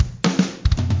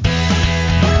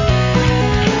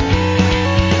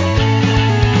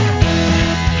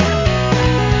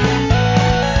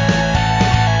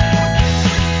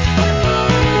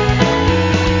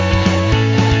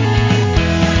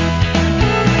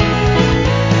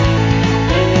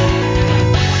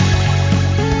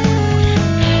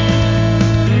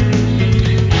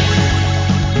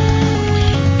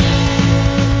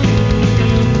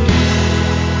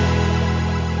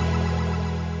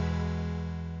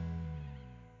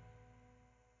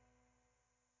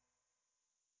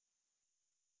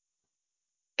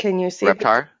Can you see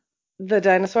Reptar? the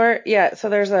dinosaur? Yeah, so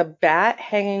there's a bat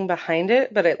hanging behind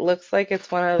it, but it looks like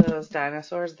it's one of those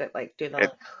dinosaurs that like do It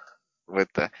the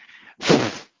with the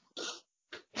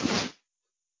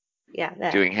yeah,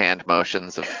 that. doing hand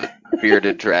motions of the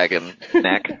bearded dragon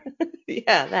neck.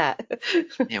 Yeah, that.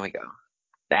 Here we go.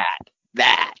 That.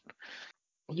 That.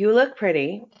 You look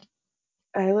pretty.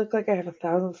 I look like I have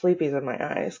 1,000 sleepies in my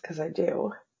eyes because I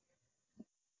do.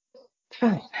 It's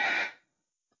fine.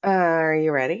 Are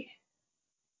you ready?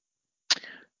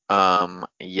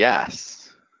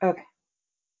 Yes. Okay.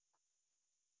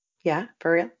 Yeah,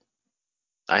 for real?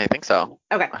 I think so.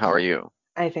 Okay. How are you?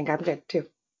 I think I'm good too.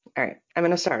 All right. I'm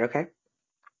going to start, okay?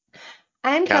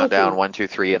 I'm Countdown Kelsey. one, two,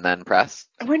 three, and then press.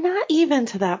 We're not even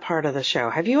to that part of the show.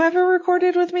 Have you ever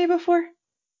recorded with me before?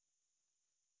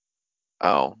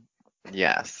 Oh,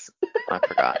 yes. I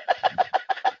forgot.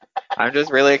 I'm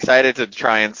just really excited to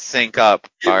try and sync up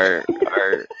our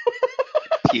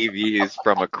TVs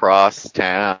from across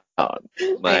town. I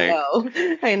Like know.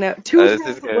 I know. Two this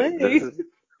is towns good. This away. is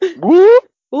whoop.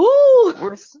 Ooh.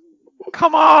 We're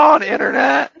come on,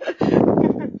 internet.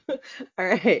 All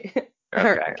right. All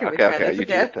Okay, right. Can we okay, try okay. this You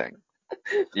do your again? thing.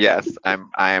 Yes, I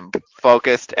am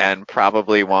focused and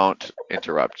probably won't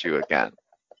interrupt you again.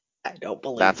 I don't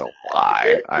believe That's a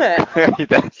lie. that.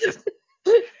 That's just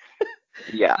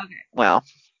yeah. Well,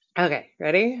 Okay.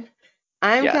 Ready?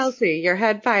 I'm yes. Kelsey, your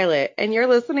head pilot, and you're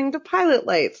listening to Pilot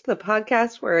Lights, the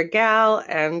podcast where a gal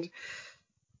and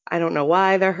I don't know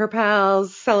why they're her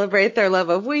pals celebrate their love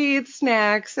of weed,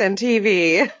 snacks, and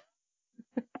TV.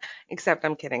 Except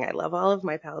I'm kidding. I love all of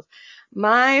my pals.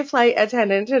 My flight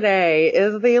attendant today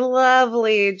is the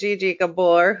lovely Gigi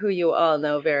Gabor, who you all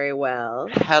know very well.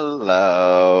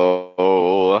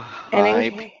 Hello. And in,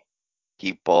 Hi,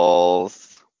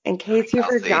 peoples. in case you Kelsey,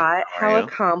 forgot how are how you?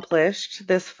 accomplished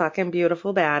this fucking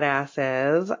beautiful badass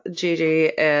is, Gigi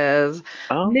is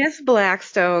Oh, Miss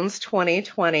Blackstone's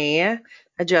 2020,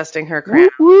 adjusting her crown,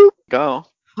 whoop whoop. Go.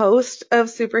 host of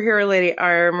Superhero Lady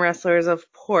Arm Wrestlers of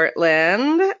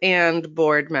Portland, and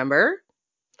board member.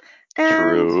 And,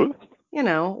 True.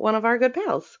 one of our good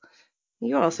pals.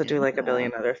 You also do like a Yeah.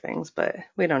 billion other things, but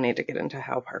we don't need to get into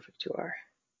how perfect you are.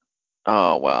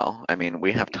 Oh, well, I mean,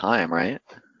 we have time, right?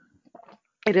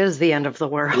 It is the end of the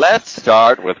world. Let's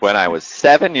start with when I was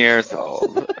 7 years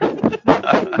old.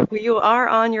 You are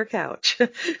on your couch.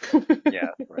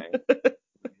 Yes, right.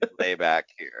 Lay back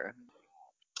here.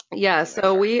 Yeah,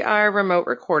 so we are remote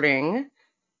recording.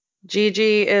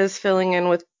 Gigi is filling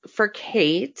in for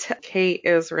Kate. Kate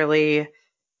is really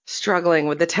struggling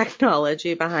with the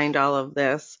technology behind all of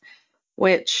this,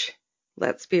 which,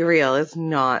 let's be real, is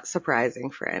not surprising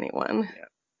for anyone. Yeah,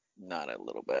 not a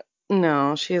little bit.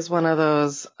 No, she is one of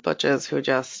those butches who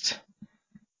just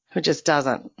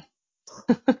doesn't.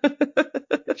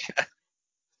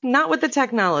 Not with the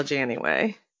technology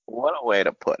anyway. What a way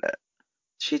to put it.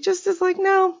 She just is like,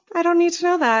 no, I don't need to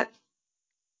know that.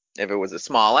 If it was a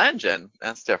small engine,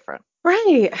 that's different.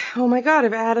 Right. Oh my God,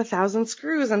 if it had 1,000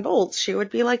 screws and bolts, she would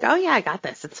be like, oh yeah, I got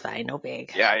this. It's fine. No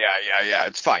big. Yeah.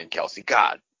 It's fine, Kelsey.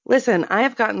 God. Listen, I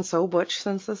have gotten so butch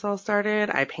since this all started.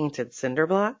 I painted cinder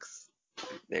blocks,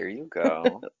 There you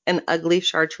go. an ugly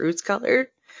chartreuse color.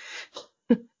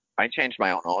 I changed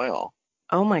my own oil.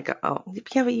 Oh my God. Oh,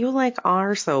 yeah, but you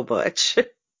are so butch.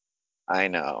 I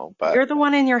know, but You're the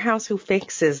one in your house who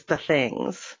fixes the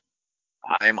things.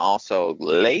 I'm also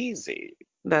lazy.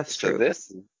 That's So true.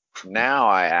 this now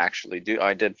I actually do.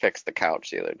 I did fix the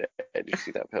couch the other day. Did you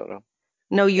see that photo?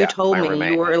 No, you Yeah, told my me. You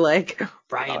roommate. were like, Oh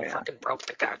Brian yeah. fucking broke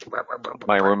the couch.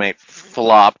 My roommate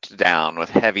flopped down with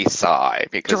heavy sigh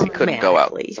because he couldn't go Dramatically.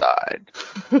 outside.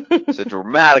 So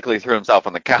dramatically threw himself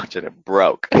on the couch and it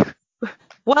broke.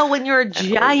 Well, when you're a And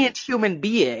it was, giant human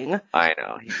being, I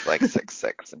know, he's like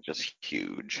 6'6" and just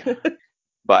huge.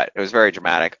 But it was very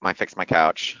dramatic. I fixed my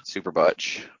couch, super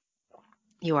butch.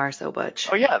 you are so butch.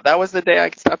 Oh yeah, that was the day I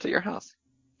stopped at your house.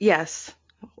 Yes.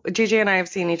 Gigi and I have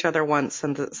seen each other once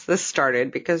since this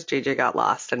started because Gigi got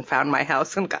lost and found my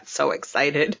house and got so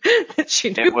excited that she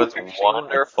It knew was where she was.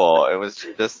 wonderful. It was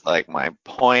just like my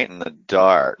point in the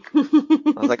dark.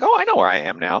 I was like, oh, I know where I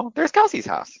am now. There's Kelsey's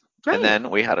house. And Right. then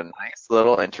we had a nice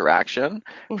little interaction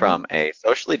hmm from a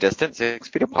socially distant 6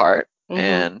 feet apart, hmm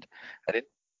and I didn't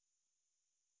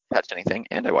touch anything,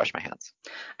 and I washed my hands.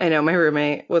 I know my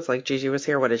roommate was like, Gigi was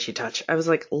here. What did she touch? I was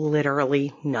like,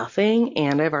 literally nothing.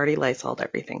 And I've already Lysoled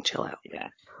everything. Chill out. Yeah.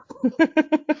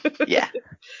 Yeah.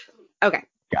 Okay.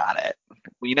 Got it.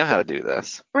 We know how to do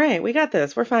this. Right. We got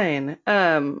this. We're fine.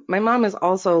 My mom is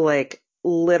also like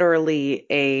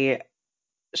literally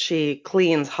she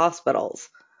cleans hospitals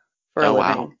for a Oh, wow.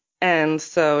 living. And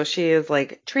so she is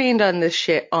like trained on this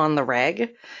shit on the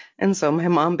reg. And so my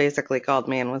mom basically called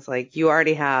me and was like, you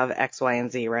already have X, Y,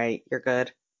 and Z, right? You're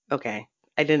good. Okay.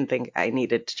 I didn't think I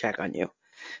needed to check on you.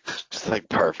 Just like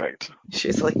perfect.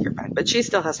 She's like, you're fine. But she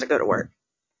still has to go to work.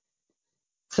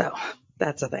 So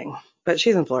that's a thing. But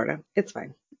she's in Florida. It's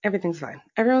fine. Everything's fine.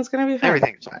 Everyone's going to be fine.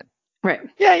 Everything's fine. Right.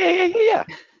 Yeah.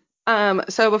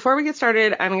 So before we get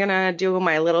started, I'm going to do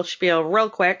my little spiel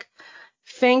real quick.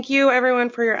 Thank you,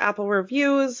 everyone, for your Apple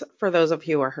reviews. For those of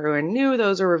you who are new,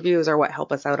 those reviews are what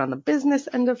help us out on the business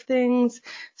end of things.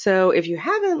 So if you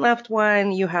haven't left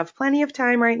one, you have plenty of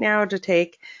time right now to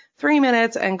take 3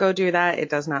 minutes and go do that. It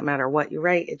does not matter what you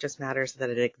write. It just matters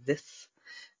that it exists.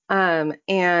 And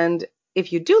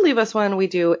if you do leave us one, we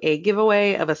do a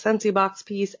giveaway of a Scentsy box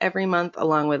piece every month,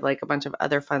 along with like a bunch of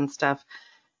other fun stuff.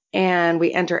 And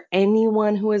we enter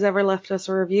anyone who has ever left us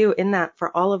a review in that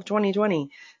for all of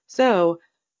 2020. So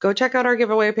go check out our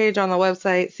giveaway page on the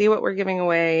website, see what we're giving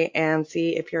away, and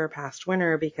see if you're a past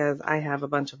winner, because I have a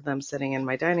bunch of them sitting in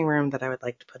my dining room that I would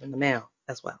like to put in the mail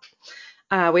as well.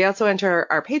 We also enter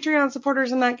our Patreon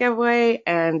supporters in that giveaway.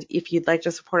 And if you'd like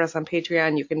to support us on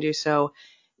Patreon, you can do so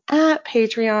at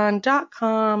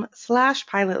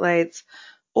patreon.com/pilotlights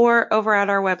or over at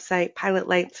our website,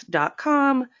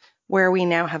 pilotlights.com, where we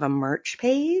now have a merch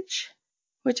page,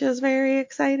 which is very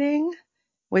exciting,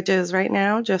 which is right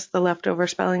now just the leftover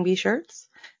spelling bee shirts,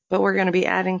 but we're going to be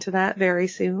adding to that very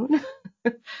soon.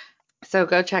 So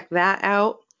go check that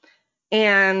out.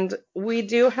 And we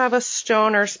do have a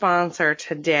stoner sponsor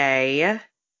today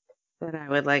that I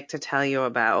would like to tell you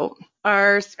about.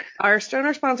 Our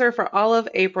stoner sponsor for all of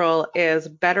April is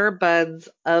Better Buds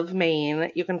of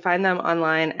Maine. You can find them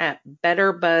online at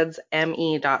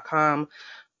betterbudsme.com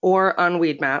or on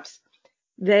Weed Maps.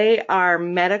 They are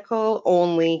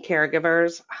medical-only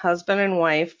caregivers, husband and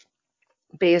wife,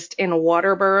 based in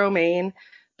Waterboro, Maine,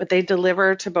 but they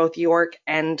deliver to both York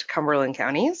and Cumberland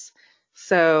counties.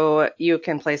 So you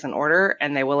can place an order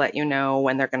and they will let you know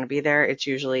when they're going to be there. It's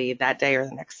usually that day or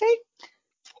the next day.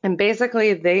 And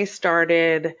basically they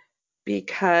started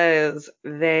because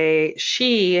they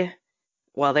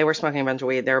were smoking a bunch of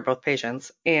weed. They were both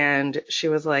patients. And she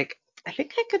was like, I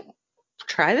think I could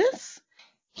try this.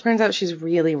 Turns out she's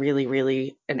really, really,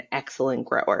 really an excellent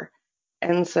grower.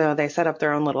 And so they set up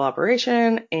their own little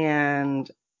operation,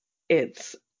 and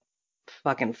it's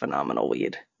fucking phenomenal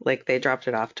weed. Like, they dropped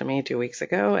it off to me 2 weeks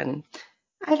ago, and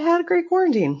I'd had a great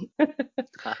quarantine.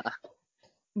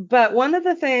 But one of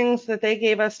the things that they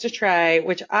gave us to try,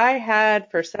 which I had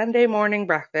for Sunday morning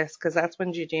breakfast, because that's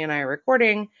when Gigi and I are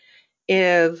recording,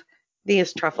 is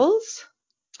these truffles.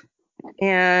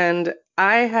 And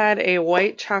I had a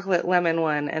white chocolate lemon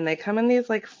one, and they come in these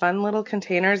like fun little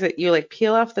containers that you like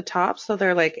peel off the top so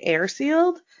they're like air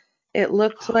sealed. It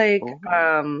looked like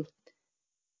kind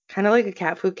of like a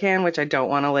cat food can, which I don't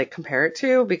want to like compare it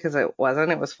to because it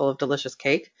wasn't. It was full of delicious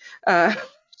cake.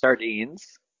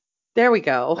 Sardines. There we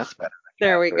go. That's better.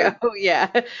 There we go. Yeah.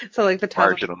 So like the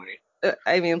top Marginally.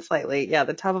 slightly. Yeah,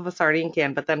 the top of a sardine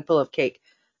can, but then full of cake.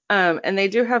 And they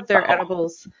do have their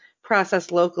edibles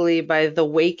processed locally by the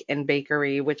Wake and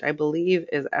Bakery, which I believe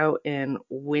is out in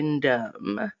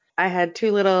Windham. I had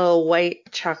 2 little white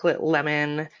chocolate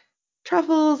lemon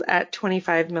truffles at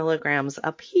 25 milligrams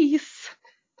a piece.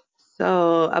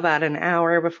 So about an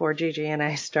hour before Gigi and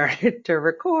I started to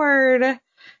record,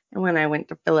 and when I went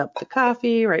to fill up the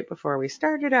coffee right before we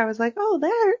started, I was like, oh,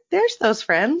 there's those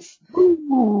friends.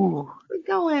 Ooh. We're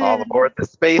going. All aboard the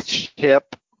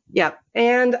spaceship. Yep.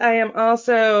 And I am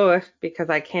also, because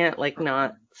I can't like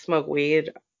not smoke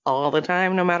weed all the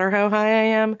time, no matter how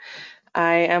high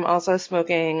I am also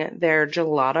smoking their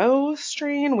gelato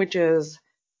strain, which is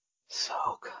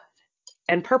so good.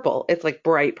 And purple. It's like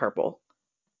bright purple.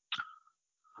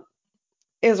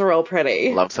 Is real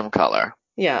pretty. Love some color.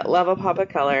 Yeah, love a pop of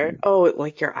color. Oh,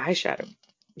 like your eyeshadow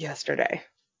yesterday.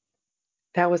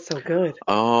 That was so good.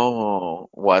 Oh,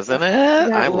 wasn't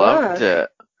it? I loved it.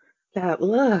 That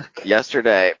look.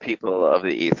 Yesterday, people of the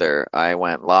ether, I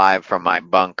went live from my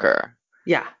bunker.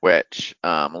 Yeah. Which,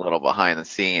 a little behind the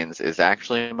scenes, is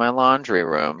actually my laundry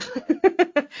room.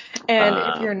 And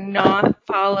if you're not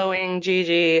following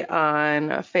Gigi on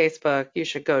Facebook, you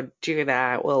should go do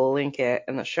that. We'll link it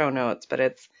in the show notes, but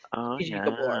it's Gigi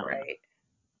Gabor, right?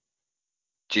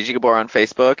 Gigi Gabor on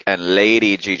Facebook and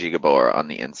Lady Gigi Gabor on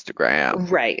the Instagram.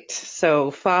 Right.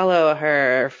 So follow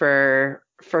her for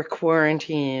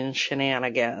quarantine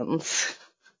shenanigans.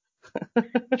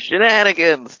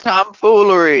 Shenanigans,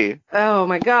 tomfoolery. Oh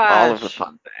my gosh. All of the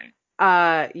fun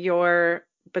things. Your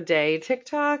bidet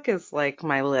TikTok is like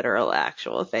my literal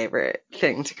actual favorite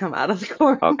thing to come out of the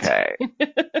quarantine. Okay.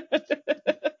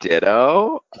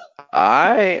 Ditto.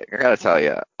 I gotta tell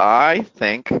you, I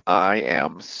think I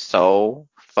am so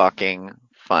fucking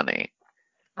funny.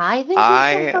 I think you're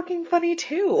so I fucking funny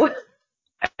too.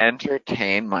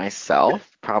 entertain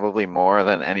myself probably more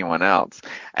than anyone else.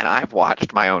 And I've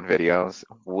watched my own videos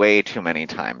way too many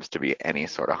times to be any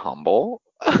sort of humble.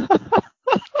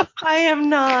 I am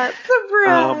not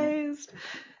Um, surprised.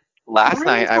 last Mine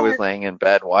night was I was hard. laying in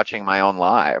bed watching my own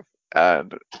live,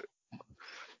 and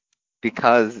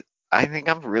because I think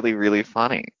I'm really, really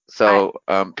funny. I So,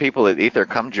 people either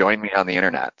come join me on the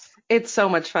internet. It's so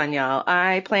much fun, y'all.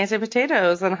 I planted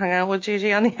potatoes and hung out with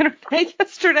Gigi on the internet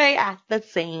yesterday at the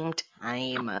same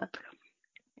time.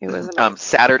 It was amazing.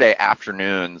 Saturday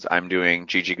afternoons, I'm doing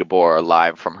Gigi Gabor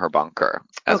live from her bunker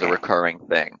as a Okay, recurring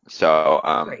thing. So,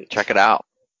 check great. it out.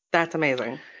 That's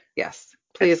amazing. Yes,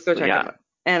 please It's go check it yeah. out.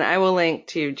 And I will link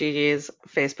to Gigi's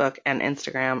Facebook and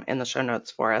Instagram in the show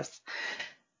notes for us,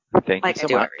 Thank you like I so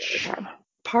do every other much. time.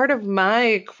 Part of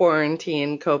my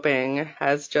quarantine coping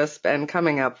has just been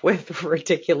coming up with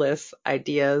ridiculous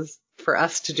ideas for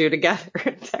us to do together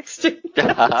and texting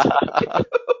them to you.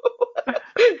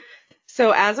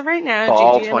 So as of right now,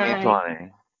 Fall Gigi and I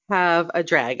 2020. have a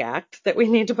drag act that we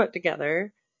need to put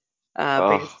together, Oh,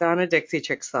 based on a Dixie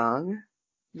Chick song.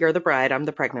 You're the bride, I'm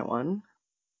the pregnant one.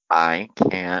 I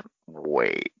can't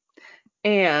wait.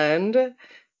 And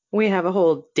we have a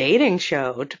whole dating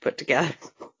show to put together.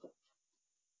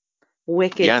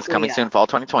 Wicked Yes, coming soon, Queer. fall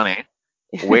 2020.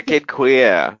 Wicked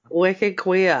Queer. Wicked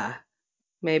Queer.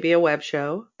 Maybe a web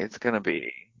show. It's gonna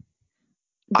be.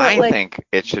 But I like, think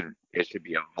it should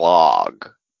be a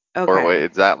vlog. Or okay,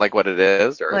 is that like what it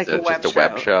is, or is like a it web just a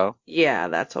web show. show? Yeah,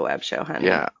 that's a web show, honey.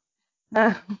 Yeah,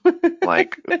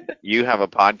 like you have a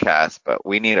podcast, but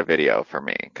we need a video for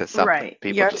me because some Right.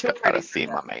 people You're just too gotta pretty for see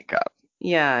my that. makeup.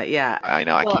 Yeah, yeah. I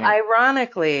know I Well, can't.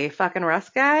 ironically, fucking Russ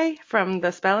guy from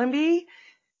the Spelling Bee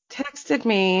texted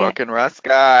me Fucking Russ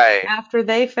guy. after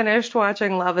they finished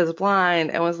watching Love is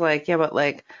Blind and was like, yeah, but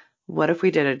like, what if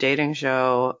we did a dating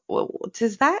show?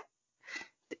 Does that,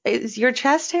 is your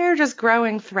chest hair just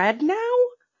growing thread now?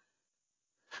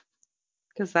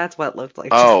 Because that's what looked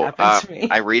like just Oh, happened to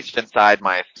I me. reached inside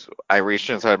my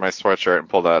sweatshirt and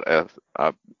pulled out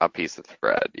a piece of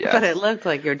thread. But it Yes. looked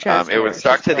like your chest It hair was was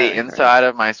stuck just to the growing thread. inside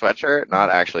of my sweatshirt, not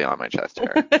actually on my chest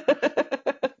hair.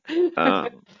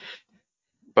 Um,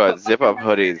 but But zip fucking up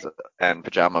Russ hoodies guy. and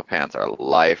pajama pants are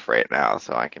life right now,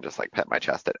 so I can just like pet my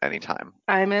chest at any time.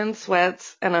 I'm in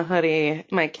sweats and a hoodie.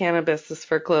 My cannabis is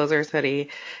for closers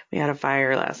hoodie. We had a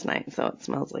fire last night, so it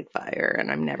smells like fire,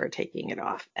 and I'm never taking it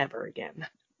off ever again.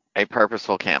 A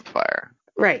purposeful campfire.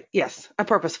 Right, yes, a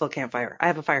purposeful campfire. I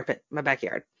have a fire pit in my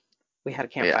backyard. We had a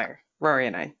Yeah. campfire, Rory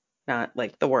and I, not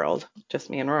like the world, just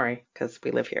me and Rory, because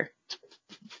we live here.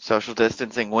 Social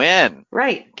distancing win.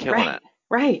 Right, Killing right, it.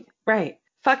 right, right.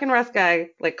 Fucking Russ guy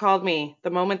like called me the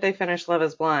moment they finished Love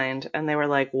Is Blind, and they were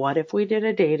like, "What if we did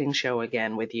a dating show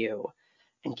again with you?"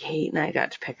 And Kate and I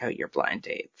got to pick out your blind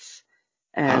dates.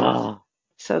 And Oh,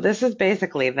 so this is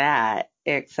basically that,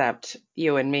 except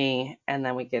you and me, and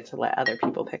then we get to let other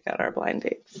people pick out our blind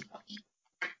dates.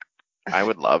 I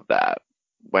would love that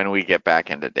when we get back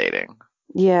into dating.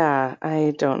 Yeah,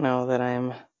 I don't know that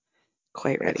I'm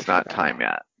quite ready It's for not that. time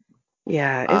yet.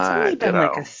 Yeah, it's only been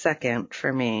like a Ditto. second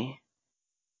for me.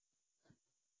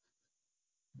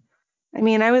 I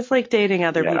mean, I was like dating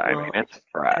other Yeah, I mean people it's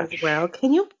as well. fresh,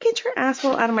 Can you get your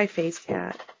asshole out of my face,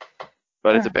 cat?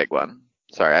 but it's Ugh. a big one.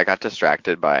 Sorry, I got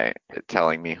distracted by it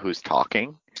telling me who's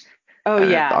talking, Oh and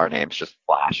yeah. our names just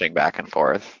flashing back and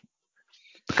forth.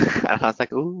 And I was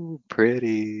like, "Ooh,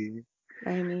 pretty."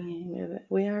 I mean,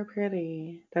 we are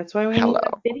pretty. That's why we need a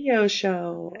Hello. video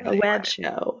show, a web Anyway,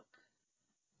 show.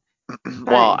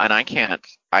 well, Fun. and I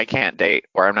can't date,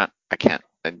 or I can't.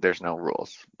 There's no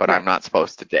rules, but I'm Right, not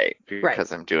supposed to date right,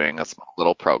 because I'm doing a small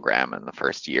little program, and the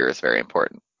first year is very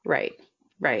important. right,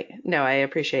 right. No, I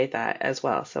appreciate that as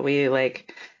well. So we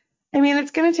like, I mean,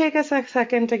 it's gonna take us a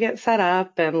second to get set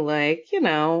up and like,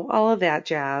 all of that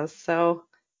jazz. So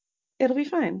it'll be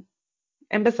fine.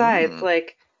 And besides, Mm,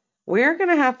 like, we're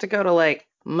gonna have to go to like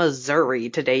Missouri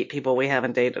to date people we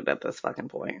haven't dated at this fucking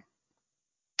point.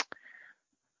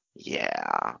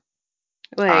 yeah.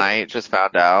 Like, I just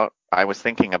found out. I was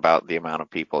thinking about the amount of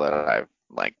people that I've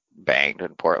like banged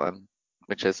in Portland,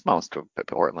 which is most of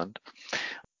Portland,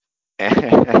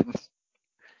 and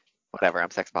whatever.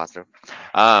 I'm sex positive.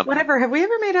 Um, whatever. Have we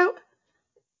ever made out?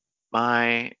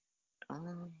 my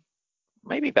um,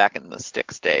 maybe back in the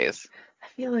sticks days, I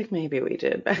feel like maybe we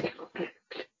did back.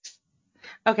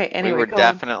 Okay, we anyway, were go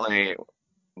on. definitely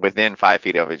within 5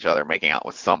 feet of each other, making out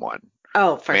with someone.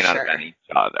 Oh, for May not have sure. been each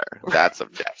other. That's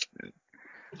objective.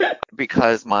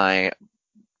 because my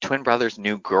twin brother's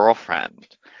new girlfriend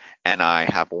and I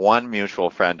have one mutual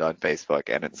friend on Facebook,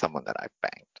 and it's someone that I've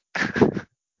banged.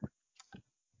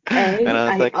 And I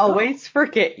was I like, oh, always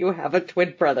forget you have a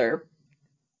twin brother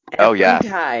oh every yes,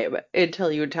 time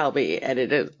until you tell me, and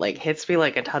it is like hits me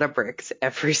like a ton of bricks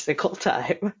every single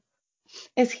time.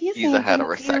 Is he as he's a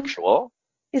handsome as you? heterosexual.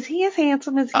 Is he as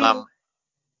handsome as you? Um,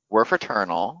 we're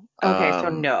fraternal. Okay, so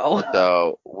no.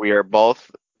 So we are both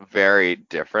very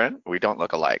different. We don't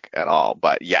look alike at all,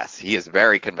 but yes, he is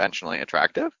very conventionally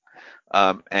attractive.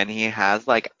 And he has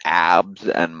like abs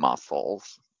and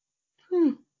muscles.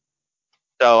 Hmm.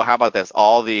 So how about this?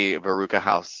 All the Veruca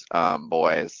House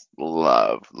boys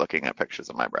love looking at pictures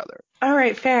of my brother. All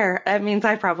right, fair. That means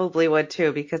I probably would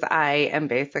too, because I am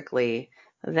basically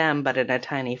them, but in a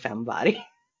tiny femme body.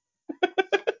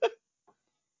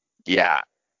 Yeah,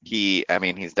 I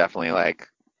mean, he's definitely like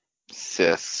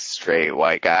cis, straight,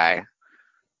 white guy,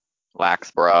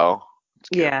 lax bro. It's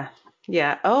cute. Yeah.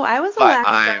 Yeah. Oh, I was a But lax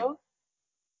bro.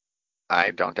 I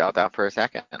don't doubt that for a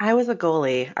second. I was a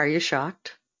goalie. Are you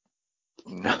shocked?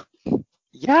 No.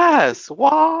 Yes,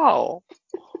 wow.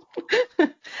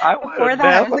 I would Before have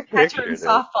that, I was never a catcher in pictured it.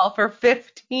 softball for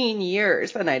 15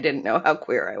 years, and I didn't know how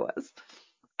queer I was.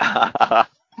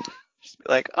 Just be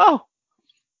like, oh,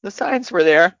 the signs were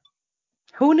there.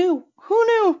 Who knew? Who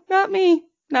knew? Not me.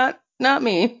 Not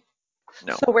me.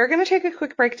 No. So we're going to take a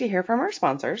quick break to hear from our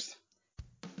sponsors.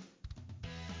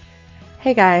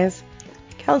 Hey guys,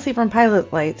 Kelsey from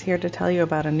Pilot Lights here to tell you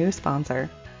about a new sponsor.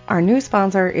 Our new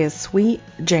sponsor is Sweet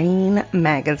Jane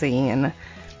Magazine.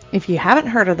 If you haven't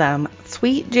heard of them,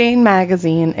 Sweet Jane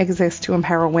Magazine exists to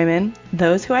empower women,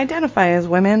 those who identify as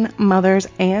women, mothers,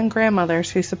 and grandmothers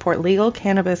who support legal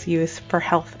cannabis use for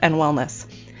health and wellness.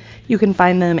 You can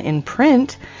find them in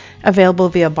print, available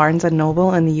via Barnes &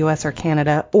 Noble in the US or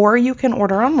Canada, or you can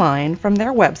order online from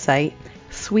their website,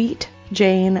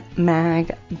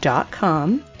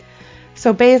 sweetjanemag.com.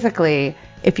 So basically,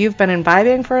 if you've been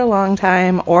imbibing for a long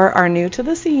time or are new to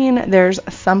the scene, there's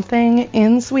something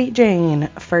in Sweet Jane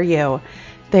for you.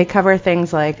 They cover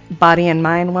things like body and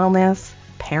mind wellness,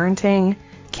 parenting,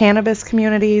 cannabis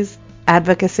communities,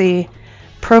 advocacy,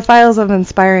 profiles of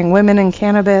inspiring women in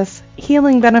cannabis,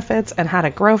 healing benefits and how to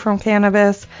grow from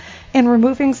cannabis, and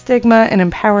removing stigma and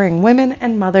empowering women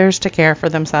and mothers to care for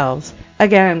themselves.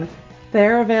 Again,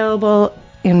 they're available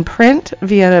in print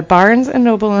via Barnes &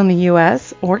 Noble in the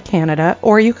US or Canada,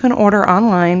 or you can order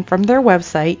online from their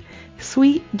website,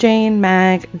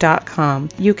 sweetjanemag.com.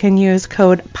 You can use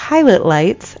code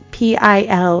PILOTLIGHTS,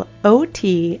 PILOTLITES,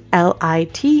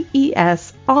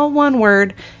 all one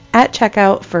word, at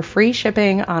checkout for free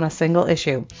shipping on a single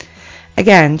issue.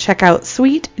 Again, check out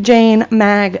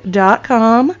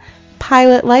sweetjanemag.com,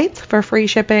 Pilot Lights for free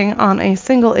shipping on a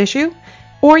single issue,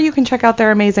 or you can check out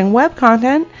their amazing web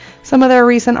content. Some of their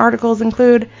recent articles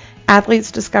include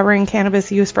athletes discovering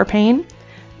cannabis use for pain,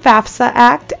 FAFSA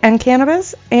Act and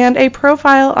cannabis, and a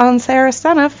profile on Sarah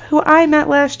Steniff, who I met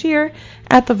last year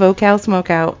at the Vocal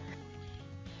Smokeout.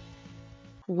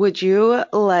 Would you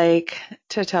like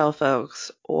to tell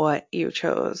folks what you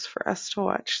chose for us to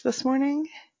watch this morning?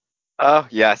 Oh,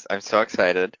 yes, I'm so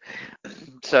excited.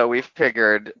 So we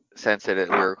figured since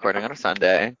we're recording on a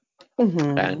Sunday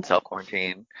Mm-hmm. and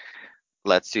self-quarantine,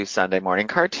 let's do Sunday morning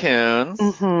cartoons.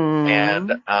 And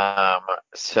Mm-hmm.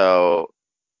 so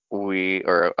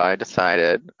I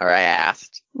decided, or I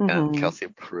asked, and Mm-hmm. Kelsey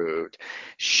approved,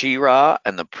 She-Ra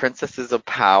and the Princesses of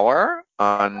Power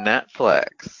on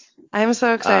Netflix. I'm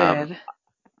so Um, excited.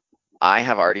 I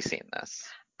have already seen this,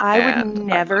 I would and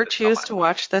I love never it so choose to much.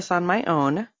 watch this on my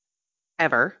own,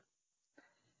 ever.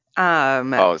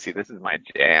 Um, Oh, see, this is my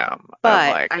jam. I'm but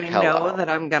like, I know hello. that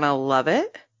I'm gonna love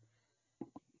it.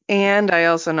 And I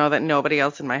also know that nobody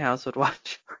else in my house would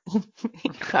watch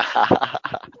me.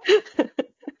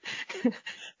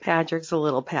 Patrick's a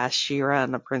little past She-Ra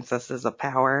and the Princesses of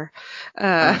Power.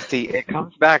 Uh, See, it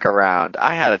comes back around.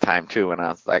 I had a time too when I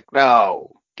was like,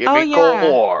 no, give oh me yeah.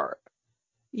 gore,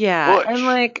 Yeah, and Butch.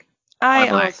 like Now I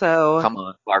I'm like, also come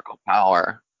on, Sparkle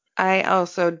Power. I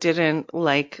also didn't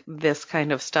like this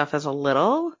kind of stuff as a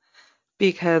little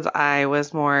because I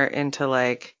was more into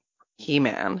like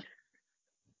He-Man.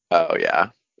 Oh yeah.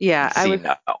 Yeah, See,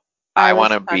 no. I I want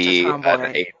was to such a be an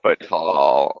tomboy. 8 foot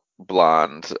tall,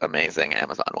 blonde, amazing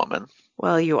Amazon woman.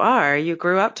 Well, you are. You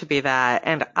grew up to be that,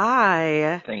 and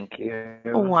I Thank you. Thank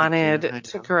you. wanted I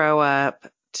to grow up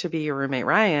to be your roommate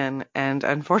Ryan, and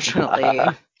unfortunately,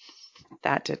 know.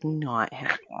 that did not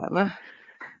happen.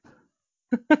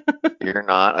 You're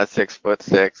not a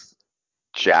 6'6",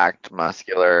 jacked,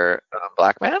 muscular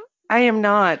black man? I am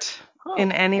not. Huh.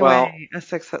 In any Well, way a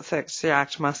 6'6"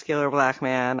 jacked muscular black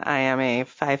man. I am a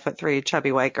 5'3"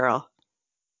 chubby white girl.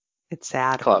 It's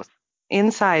sad. close.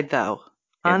 Inside though,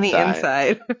 on the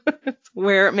Inside. inside, it's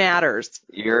where it matters.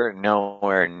 You're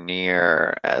nowhere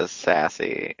near as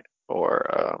sassy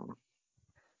or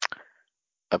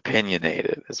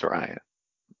opinionated as Ryan.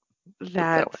 Put it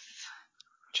that way. That's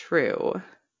true.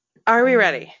 Are we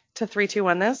ready to 3, 2,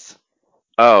 1 this?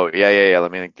 Oh, yeah.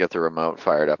 Let me get the remote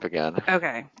fired up again.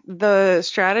 Okay. The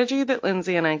strategy that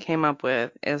Lindsay and I came up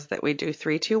with is that we do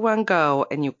 3, 2, 1, go,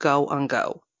 and you go on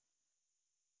go.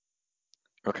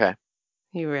 Okay.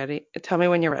 You ready? Tell me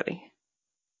when you're ready.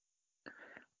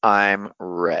 I'm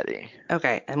ready.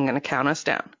 Okay, I'm gonna count us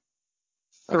down.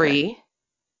 Okay. 3,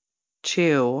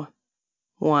 2,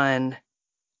 1,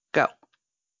 go.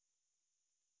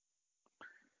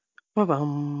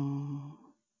 Ba-bum.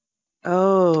 I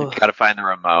Oh. gotta find the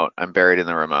remote. I'm buried in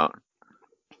the remote.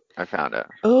 I found it.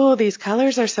 Oh, these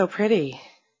colors are so pretty.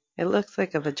 It looks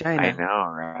like a I vagina. know,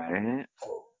 right?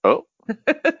 Oh,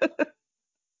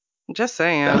 Just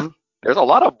saying. there's a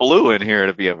lot of blue in here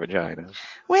to be a vagina.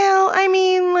 Well, I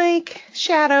mean, like,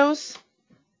 shadows.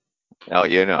 Oh,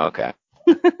 okay.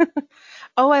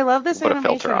 Oh, I love this Put a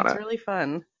filter animation. on It's it. really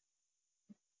fun.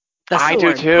 The I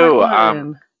do Sword, Part too.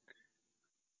 1.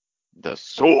 The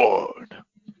sword.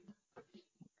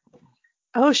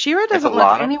 Oh, She-Ra It's a doesn't look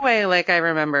lot of. anyway like I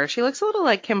remember. She looks a little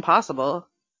like Kim Possible.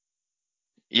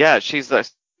 Yeah, so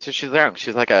she's young.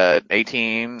 She's like a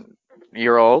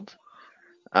 18-year-old.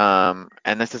 And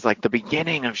this is like the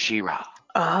beginning of She-Ra.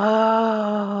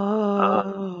 Uh,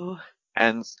 Oh.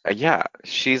 and yeah,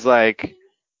 she's like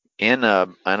in I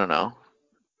don't know,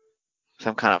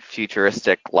 some kind of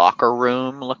futuristic locker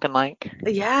room looking like.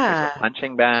 There's a Yeah.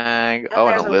 punching bag. And Oh,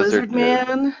 and a there's a lizard lizard dude.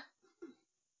 man.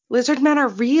 Lizard men are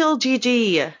real,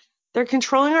 Gigi. They're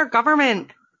controlling our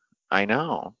government. I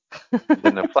know.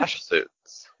 In the flesh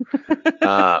suits.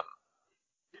 Um,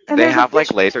 And they there's a have like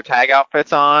fish laser tag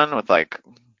outfits on with like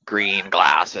green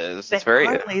glasses. They It's very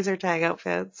are laser tag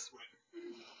outfits.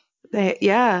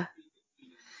 Yeah.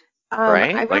 I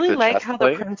right, like really the like chest how the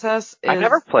plate. princess I've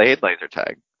never is. played laser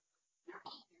tag.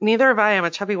 Neither have I. I'm a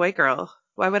chubby white girl.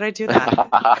 Why would I do that?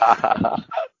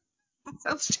 That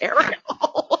sounds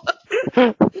terrible.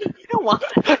 I don't want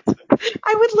that.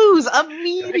 I would lose Are you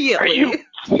immediately.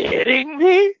 kidding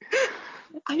me?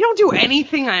 I don't do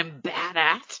anything I'm bad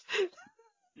at.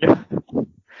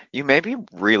 You may be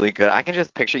really good. I can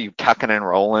just picture you tucking and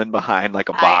rolling behind like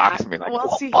a I box and being like, well,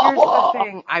 whoa, see, whoa, here's the whoa.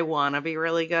 thing. I want to be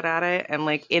really good at it, and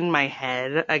like in my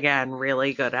head, again,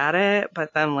 really good at it.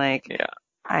 But then, like, Yeah.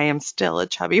 I am still a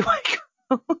chubby white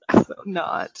girl, so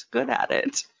not good at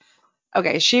it.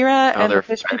 Okay, She-Ra Oh, and the they're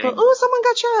fish people. fighting. Oh, someone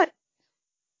got shot.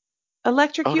 Oh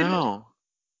Electrocuted. no.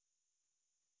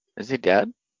 Is he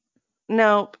dead?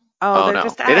 Nope. Oh, Oh they're no.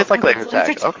 just It out is like because laser it's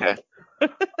laser tag. tag. Okay.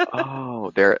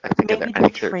 Oh, they're I think Maybe I they're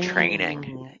think they're training.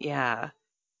 training. Yeah. I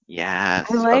Yes.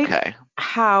 like Okay.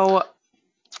 how.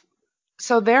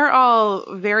 So they're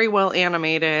all very well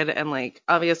animated and like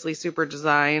obviously super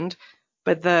designed,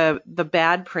 but the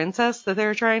bad princess that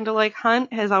they're trying to like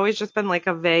hunt has always just been like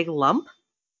a vague lump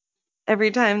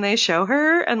every time they show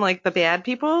her, and like the bad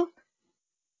people.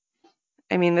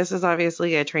 I mean, this is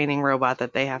obviously a training robot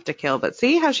that they have to kill, but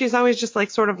see how she's always just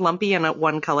like sort of lumpy and at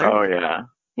one color, Oh yeah.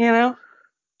 you know?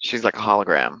 She's like a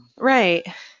hologram. Right.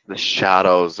 The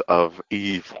shadows of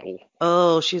evil.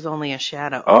 Oh, she's only a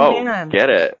shadow. Oh Oh, man. get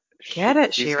it. Get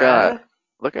it, She's got, She-Ra.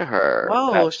 look at her.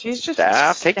 Whoa, That she's just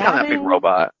staff. Take down that big stabbing.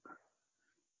 robot.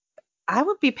 I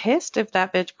would be pissed if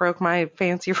that bitch broke my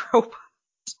fancy rope.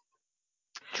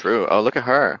 True. Oh, look at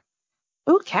her.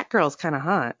 Ooh, Catgirl's kind of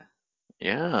hot.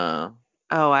 Yeah.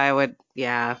 Oh, I would,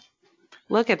 yeah.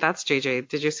 Look at that's JJ.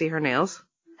 Did you see her nails?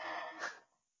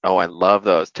 Oh, I love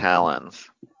those talons.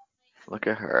 Look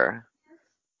at her.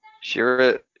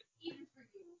 Shira,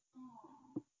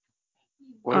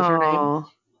 what is her name? Oh,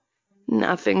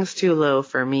 nothing's too low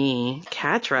for me.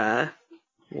 Catra.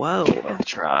 Whoa.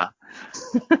 Catra.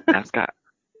 Mascot.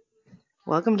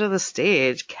 Welcome to the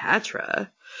stage, Catra.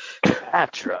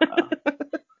 Catra.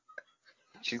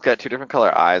 She's got two different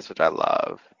color eyes, which I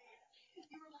love.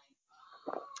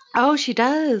 Oh, she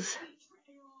does.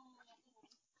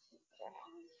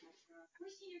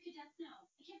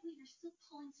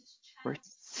 We're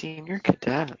senior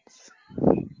cadets.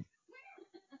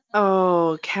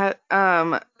 Oh,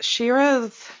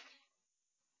 Shira's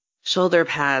shoulder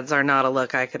pads are not a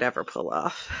look I could ever pull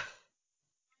off.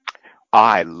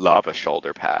 I love a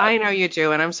shoulder pad. I know you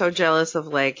do, and I'm so jealous of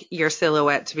like your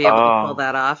silhouette to be able to pull Oh,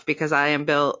 that off because I am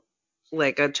built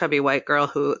like a chubby white girl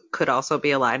who could also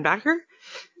be a linebacker.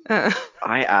 Uh,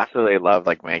 I absolutely love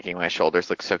like making my shoulders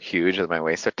look so huge and my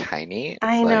waist so tiny. It's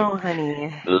I like know,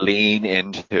 honey. lean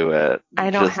into it. I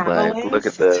don't Just have a like look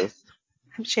at waist. this.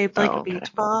 I'm shaped like a Oh, okay.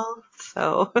 beach ball,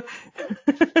 so.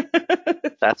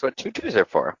 That's what tutus are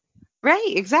for.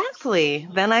 Right, exactly.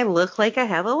 Then I look like I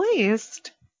have a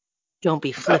waist. Don't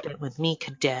be flippant with me,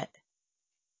 cadet.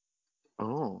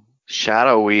 Oh,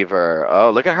 Shadow Weaver.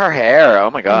 Oh, look at her hair.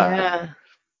 Oh my God. Yeah.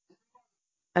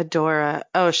 Adora.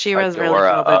 Oh, She-Ra's really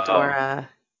Adora. called Oh, Adora.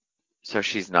 so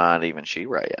she's not even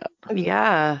She-Ra yet.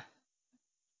 Yeah.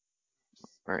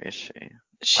 Where is she? I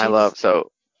She's love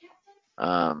so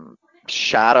um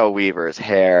Shadow Weaver's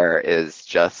hair is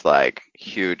just like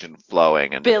huge and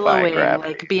flowing and defying billowing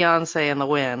like gravity, Beyonce in the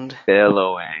wind.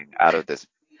 billowing out of this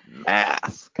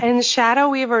mask. And Shadow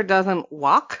Weaver doesn't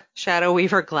walk. Shadow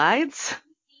Weaver glides.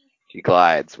 She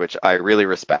glides, which I really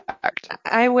respect.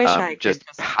 I wish I could Just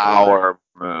just glide, power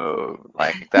move.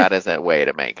 Like that is a way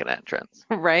to make an entrance.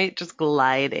 right? Just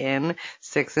glide in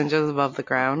 6 inches above the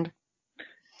ground.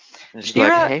 And she's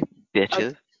like, Shira, hey,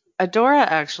 bitches. Adora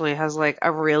actually has like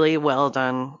a really well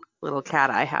done little cat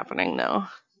eye happening though.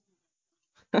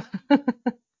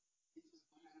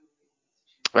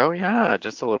 Oh yeah,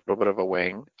 just a little bit of a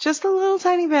wing. Just a little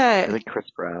tiny bit. Really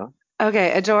crisp brown.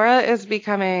 Okay, Adora is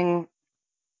becoming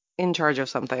in charge of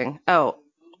something. Oh,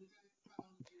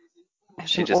 as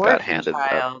She an just got orphan handed the.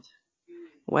 child.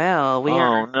 Well, we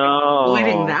are Oh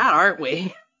avoiding no. that, aren't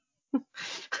we?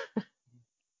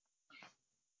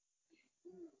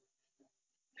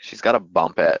 She's got to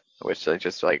bump it, which I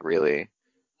just like really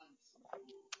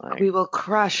like. We will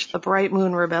crush the Bright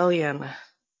Moon Rebellion.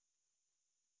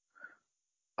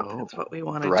 Oh, That's what we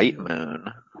want to bright do.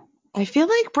 moon. I feel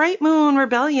like Bright Moon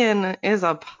Rebellion is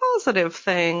a positive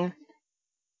thing.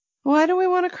 Why do we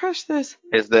want to crush this?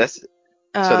 Is this?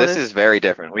 So this This is very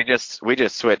different. We just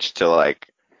switched to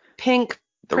like pink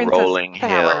the princess rolling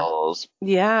power. hills,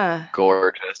 Yeah.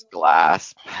 gorgeous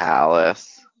glass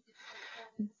palace.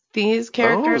 These Oh,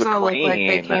 characters the all look like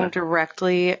they queen. came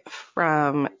directly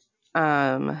from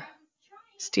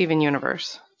Steven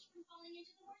Universe.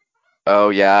 Oh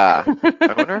yeah.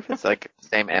 I wonder if it's like the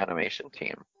same animation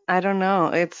team. I don't know.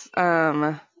 It's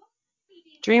DreamWorks,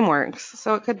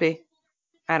 so it could be.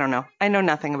 I don't know. I know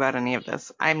nothing about any of this.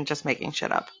 I'm just making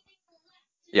shit up.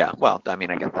 Yeah, well, I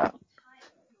mean, I get that.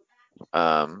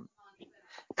 Um,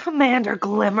 Commander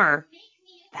Glimmer.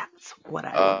 That's what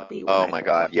I want to be when oh I my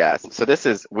grow God, up. yes. So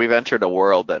we've entered a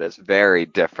world that is very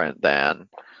different than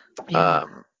Yeah.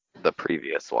 um the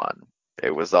previous one.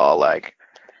 It was all like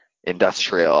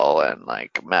industrial and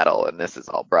like metal, and this is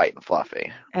all bright and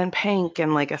fluffy. And pink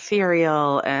and like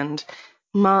ethereal and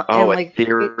Oh, and like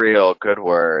ethereal, good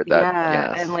word. That, yeah,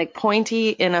 and yes. like pointy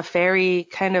in a fairy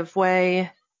kind of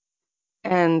way.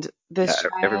 And Yeah,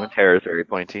 everyone's hair is very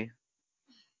pointy.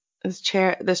 this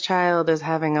child is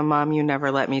having a mom you never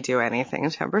let me do anything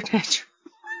temper tantrum.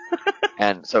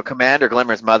 And so Commander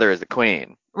Glimmer's mother is the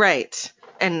queen. Right.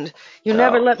 And you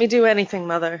never So let me do anything,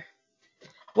 mother.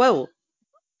 Whoa.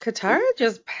 Katara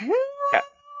just pound Ka-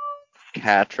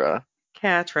 Katra,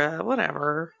 Catra,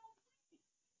 whatever.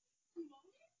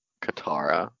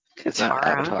 Katara. Is that Katara.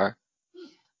 Avatar?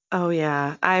 Oh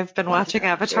yeah, I've been Why is watching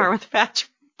that Avatar good? with Patrick.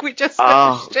 We just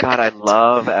Oh finished God, I it.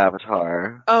 love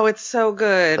Avatar. Oh, it's so The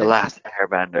good. Last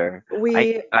Airbender. I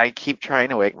We I keep trying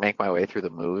to make my way through the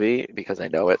movie because I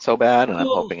know it's so bad, and I'm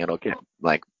oh hoping it'll get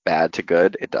like bad to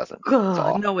good. It doesn't. It's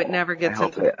God, no, it awful. never gets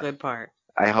into the good part.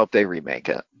 I hope they remake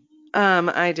it.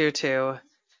 I do too.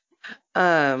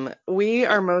 We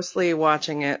are mostly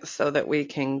watching it so that we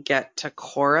can get to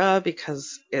Korra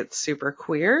because it's super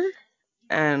queer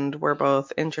and we're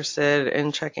both interested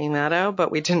in checking that out,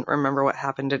 but we didn't remember what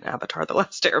happened in Avatar: The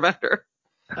Last Airbender.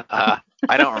 Uh,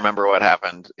 I don't remember what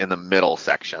happened in the middle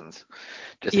sections,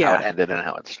 just how it Yeah. ended and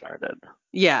how it started.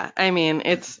 Yeah, I mean,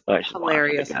 it's I should watch it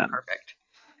hilarious and again.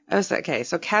 perfect. Okay,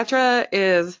 so Katra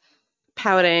is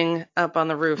pouting up on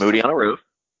the roof, Moody on a roof.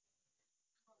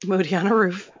 moody on a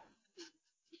roof.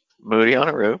 Moody on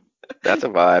a roof. That's a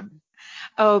vibe.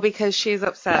 Oh, because she's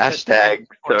upset that she's being Hashtag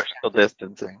force social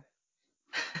distancing.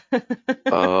 fed.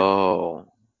 Oh.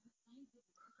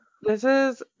 This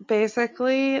is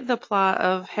basically the plot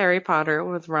of Harry Potter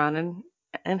with Ron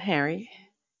and Harry.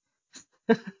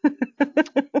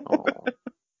 Oh.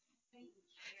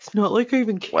 It's not like I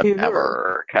even care.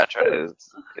 Whatever. Ketra is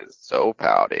so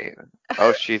pouty.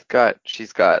 Oh, she's got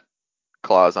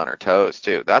claws on her toes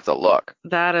too. That's a look.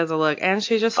 That is a look. And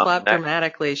she just slapped Next.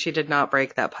 dramatically. She did not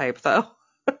break that pipe, though.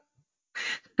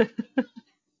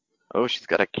 Oh, she's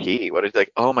got a key. What is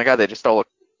like? Oh my God, they just stole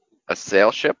a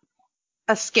sail ship,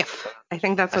 A skiff. I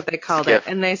think that's a what they called it. skiff.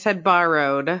 And they said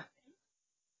borrowed.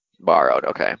 borrowed.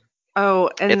 Okay. Oh,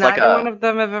 and It's like neither one a, of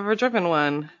them have ever driven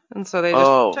one. And so they just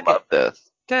oh, took it. love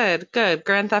this. Good.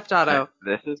 Grand Theft Okay. Auto.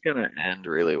 This is gonna end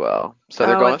really well. So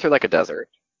they're Oh, going through like a desert.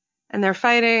 and they're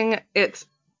fighting. It's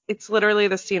literally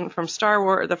the scene from Star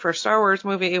Wars, the first Star Wars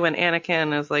movie, when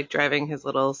Anakin is like driving his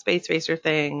little space racer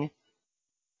thing.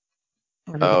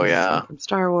 Oh Everything I've seen yeah. from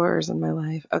Star Wars in my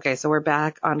life. Okay, so we're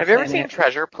back on Have you ever seen planet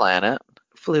Treasure Planet,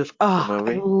 Floof. the Oh, I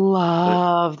movie? The,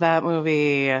 love that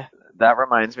movie. that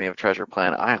reminds me of Treasure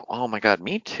Planet. Oh my God,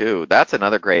 me too. That's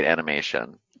another great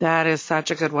animation. That is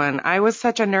such a good one. I was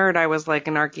such a nerd. I was like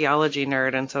an archaeology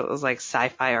nerd, and so it was like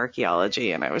sci-fi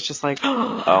archaeology, and I was just like,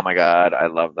 Oh my God, I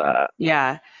love that.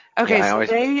 yeah. Yeah, Okay, I so always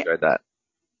really they enjoyed that.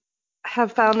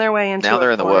 have found their way into Now a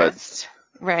they're in the woods. forest,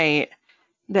 right,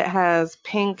 that has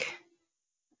pink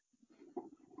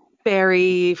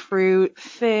berry fruit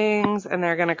things, and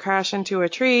they're gonna crash into a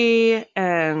tree,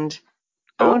 and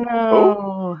oh Oh, oh,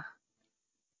 no.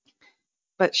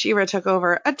 But Shira took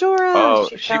over. Adora! oh,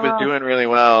 She she fell was off. doing really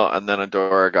well, and then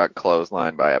Adora got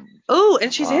clotheslined by a Oh,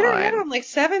 and she's hit her head vine. on like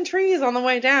 7 trees on the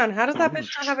way down. How does that bitch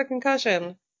not Ouch. have a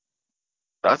concussion?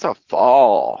 That's a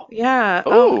fall. Yeah.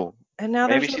 Oh, Oh, and now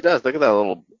maybe there's she a does. Look at that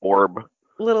little orb,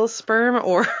 little sperm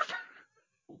orb.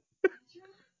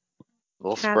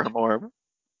 little Cat. sperm orb.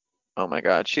 Oh my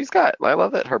God, she's got. I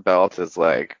love that her belt is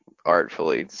like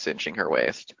artfully cinching her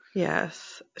waist,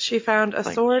 Yes. She found a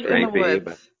like sword in the drapey. But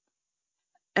woods.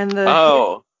 And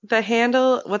oh, the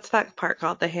handle, what's that part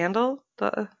called? The handle?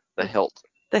 the hilt.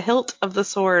 The hilt of the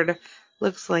sword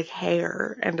looks like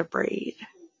hair and a braid.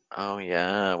 Oh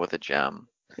yeah, with a gem.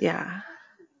 Yeah.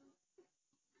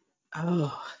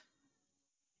 Oh.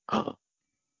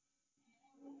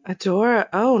 Adora.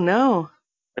 Oh no.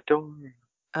 Adore.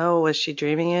 Oh, was she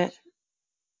dreaming it?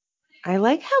 I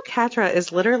like how Catra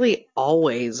is literally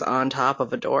always on top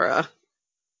of Adora.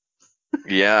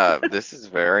 Yeah, this is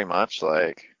very much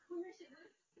like.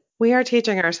 We are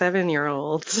teaching our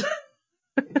 7-year-olds.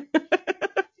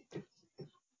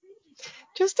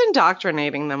 Just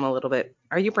indoctrinating them a little bit.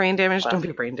 Are you brain damaged? Don't Well,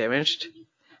 be brain damaged.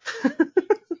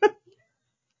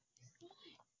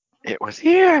 it was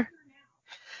here.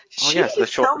 Oh She yes,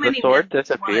 has so the many myths sword in one.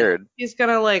 disappeared. She's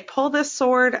gonna like pull this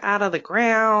sword out of the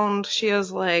ground. She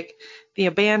has like the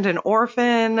abandoned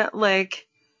orphan, like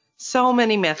so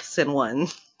many myths in one.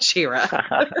 Shira.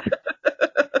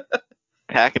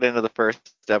 Pack it into the first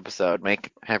episode.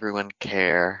 Make everyone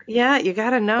care. Yeah, you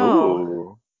gotta know.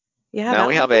 Ooh. Yeah, Now that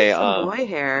we looks have like a some boy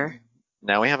hair.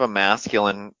 now we have a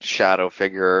masculine shadow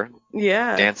figure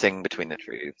Yeah. dancing between the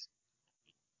trees.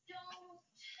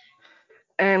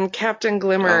 And Captain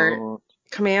Glimmer, Oh.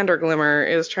 Commander Glimmer,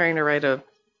 is trying to write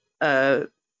a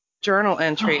journal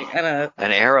entry and a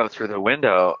An arrow through the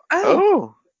window. oh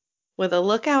Oh, with a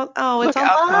lookout. Oh, it's look a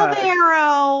love outside.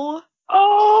 arrow.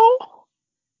 Oh.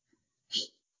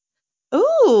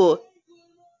 Ooh.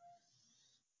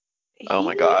 Oh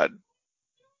my He God.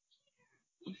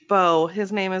 Bo.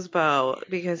 His name is Bo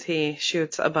because he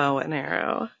shoots a bow and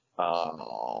arrow.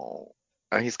 Oh.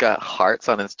 He's got hearts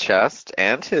on his chest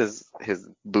and his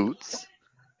boots.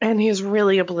 And he's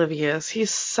really oblivious.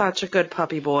 He's such a good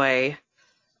puppy boy.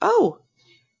 Oh.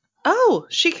 Oh,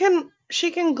 she can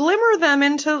glimmer them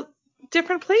into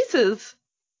different places.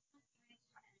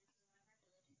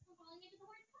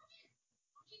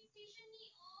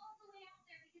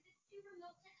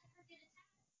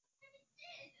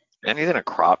 And he's in a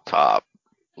crop top.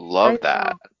 I Love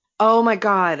that. know. Oh my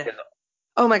god.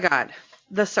 Oh my god.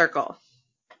 The Circle.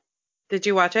 Did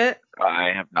you watch it?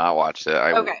 I have not watched it.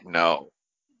 Okay. No.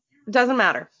 Doesn't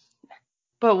matter.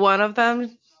 But one of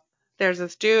them, there's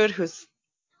this dude who's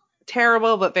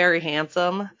terrible but very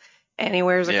handsome, and he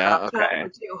wears a Yeah, crop top okay. for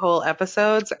 2 whole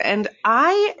episodes. And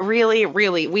I really,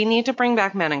 really, we need to bring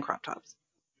back men in crop tops.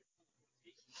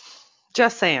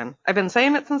 Just saying. I've been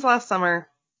saying it since last summer.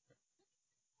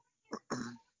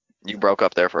 You broke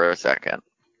up there for a second.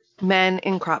 Men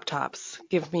in crop tops.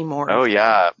 Give me more Oh of them.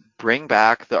 yeah, bring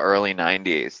back the early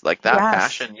 90s. Like that Yes.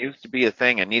 fashion used to be a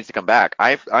thing and needs to come back.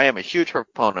 I am a huge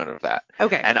proponent of that.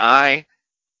 Okay. And I'm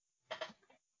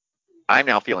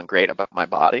now feeling great about my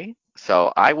body,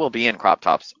 so I will be in crop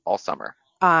tops all summer.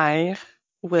 I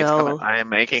It's coming. will I am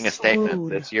making a statement swoon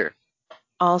this year.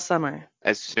 all summer.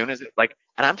 As soon as it like,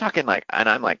 and I'm talking like, and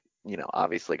I'm like,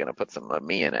 obviously gonna put some of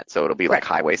me in it, so it'll be like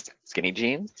Right. high waist skinny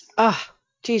jeans Ah,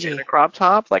 in a Gigi. crop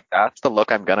top. Like that's the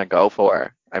look I'm gonna go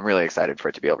for. I'm really excited for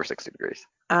it to be over 60 degrees.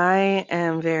 I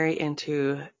am very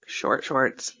into short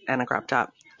shorts and a crop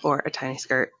top, or a tiny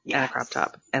skirt and a crop Yes,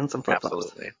 top and some flip flops.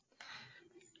 absolutely.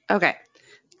 Okay.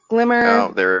 Glimmer,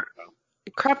 Oh, they're.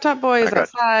 crop top boys I got.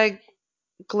 outside.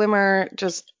 Glimmer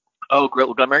just Oh,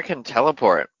 Glimmer can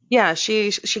teleport. Yeah,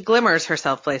 she glimmers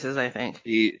herself places, I think.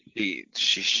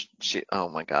 She oh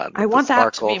my God, I with the want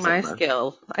that to be sparkles my and the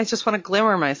skill. I just want to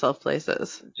glimmer myself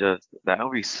places. just that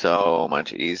would be so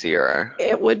much easier.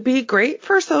 It would be great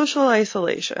for social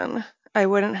isolation. I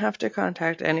wouldn't have to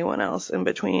contact anyone else in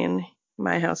between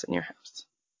my house and your house.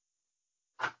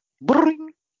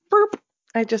 Bring. Burp.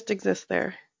 I just exist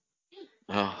there.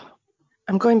 Oh,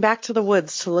 I'm going back to the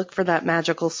woods to look for that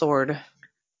magical sword.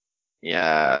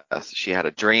 yeah, she had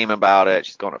a dream about it.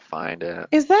 She's going to find it.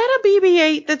 Is that a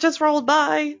BB-8 that just rolled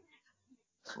by?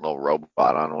 Little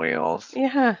robot on wheels.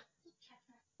 Yeah.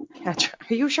 Catch.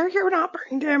 Are you sure you're not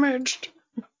brain damaged?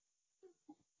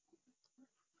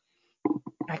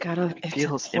 It's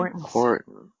Feels important.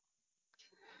 important.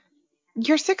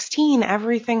 You're 16.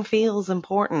 Everything feels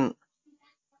important.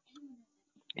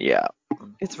 Yeah.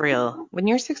 It's real. When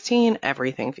you're 16,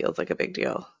 everything feels like a big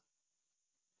deal.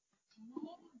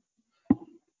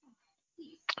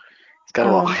 It's got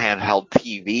a little handheld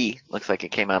TV. Looks like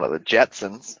it came out of the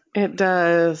Jetsons. It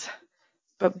does.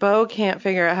 But Bo can't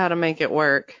figure out how to make it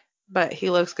work. But he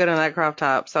looks good in that crop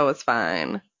top, so it's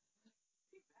fine.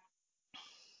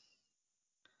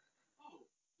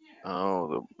 Oh,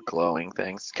 the glowing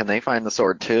things. Can they find the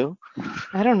sword too?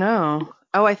 I don't know.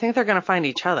 Oh, I think they're going to find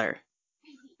each other,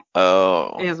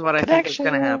 Oh. is what I think is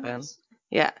going to happen.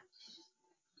 Yeah.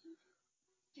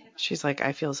 She's like,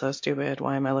 I feel so stupid.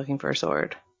 Why am I looking for a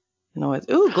sword? No, it's,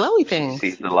 ooh, glowy things.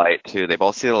 She sees the light too. They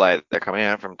both see the light. They're coming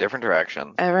in from different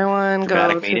directions. Everyone go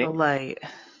to meeting. the light.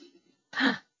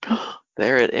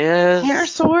 There it is. Hair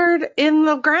sword in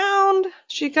the ground.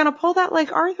 She gonna pull that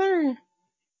like Arthur.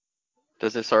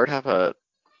 Does the sword have a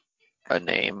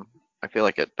name? I feel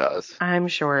like it does. I'm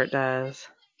sure it does.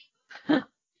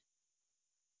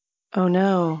 Oh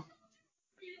no.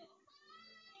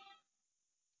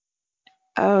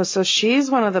 Oh, so she's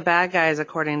one of the bad guys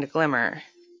according to Glimmer.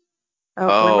 Oh,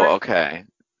 Glimmer Okay.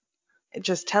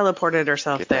 just teleported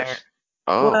herself there.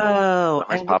 Oh. Whoa.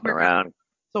 Glimmer's popping around.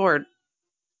 Sword.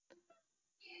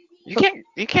 You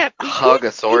can't hug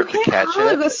a sword to catch it. You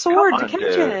can't hug a sword to catch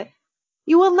it.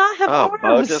 You will not have arms.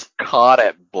 Bo just caught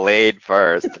it blade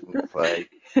first. It's like,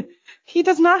 he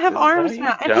does not have arms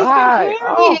now. And he's die. been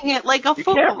carrying it like a You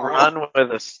football. can't run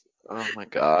with a. Oh my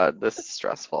God, this is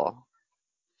stressful.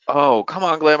 Oh, come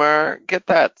on, Glimmer. Get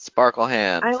that sparkle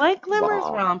hand. I like Glimmer's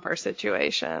Bomb. romper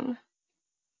situation.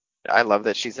 I love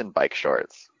that she's in bike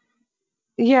shorts.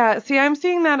 Yeah, see, I'm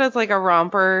seeing that as like a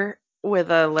romper with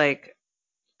a like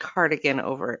cardigan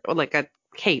over it, or like a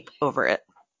cape over it.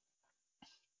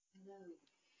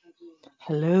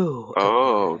 Hello.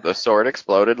 Oh, the sword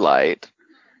exploded light,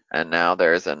 and now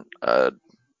there's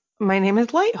My name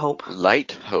is Light Hope.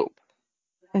 Light Hope.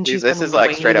 And This is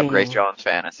like straight up Grace Jones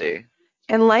fantasy.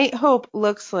 And Light Hope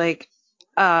looks like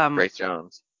Grace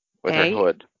Jones with her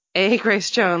hood. A, Grace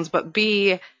Jones, but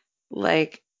B,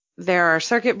 like there are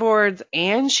circuit boards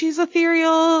and she's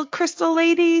ethereal crystal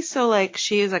lady, so like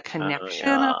she's a connection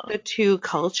of the two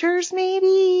cultures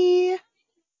maybe.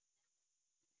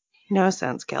 No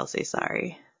sense, Kelsey,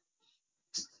 sorry.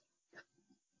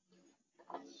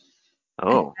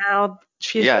 Oh. Now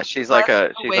she's she's like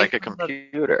a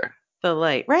computer. The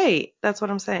light. Right. That's what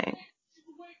I'm saying.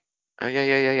 Oh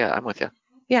yeah. I'm with you.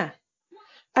 Yeah.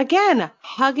 Again,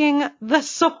 hugging the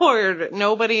sword.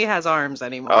 Nobody has arms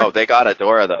anymore. Oh, they got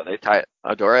Adora though.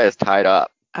 Adora is tied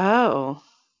up. Oh.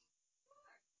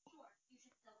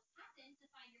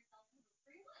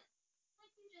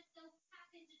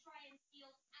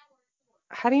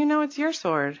 How do you know it's your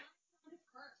sword?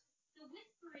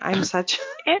 It's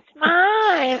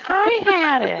mine. I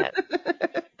had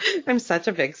it. I'm such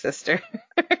a big sister.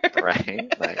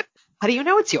 Right? Like, how do you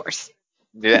know it's yours?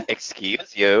 Yeah,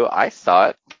 excuse you. I saw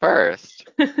it first.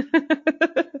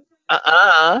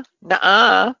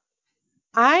 Nuh-uh.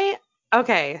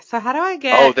 Okay, so how do I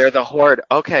get... Oh, they're the Horde.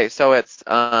 Okay, so it's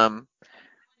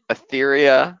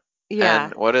Etheria. Yeah.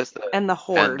 And what is the... And the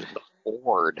Horde. And the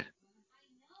Horde.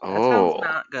 That sounds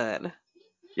not good.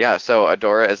 Yeah, so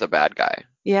Adora is a bad guy.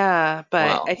 Yeah, but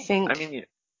well,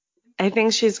 I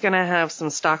think she's going to have some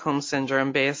Stockholm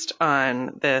syndrome based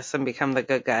on this and become the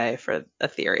good guy for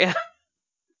Etheria.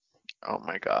 Oh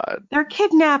my God. They're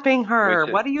kidnapping her.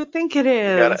 What do you think it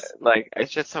is?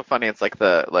 It's just so funny. It's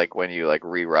like when you like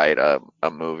rewrite a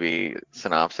movie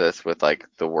synopsis with like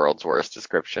the world's worst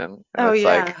description. And it's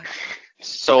like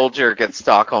soldier gets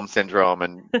Stockholm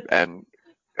syndrome and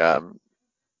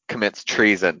commits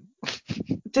treason.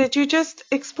 Did you just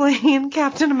explain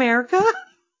Captain America?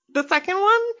 The second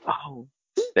one? Oh,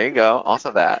 there you go.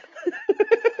 Also that.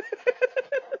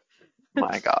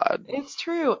 My God. It's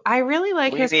true. I really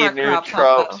like his We need new crop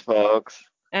tropes, top, folks.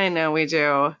 I know we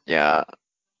do. Yeah.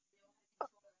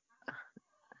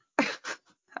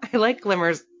 I like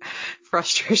Glimmer's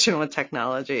frustration with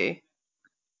technology.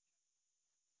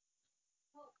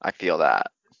 I feel that.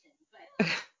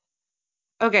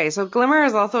 Okay, so Glimmer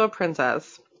is also a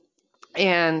princess.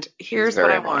 And She's here's what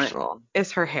very I want emotional.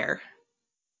 is her hair.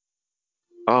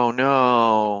 Oh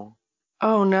no.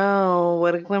 Oh no,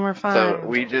 what did Glimmer So find?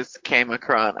 we just came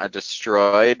across a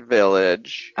destroyed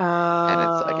village, and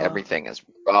it's like Oh, everything is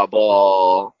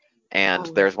rubble, and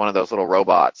there's one of those little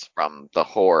robots from the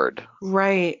Horde.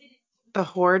 right. The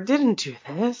Horde didn't do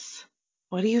this.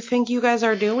 What do you think you guys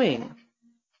are doing?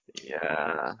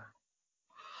 Yeah.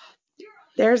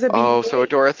 There's a Oh, so BB-8.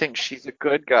 Adora thinks she's a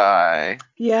good guy.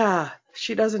 Yeah,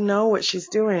 she doesn't know what she's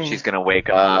doing. She's gonna wake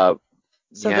up.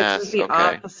 So this is Yes, the okay.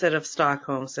 opposite of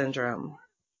Stockholm Syndrome.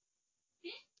 I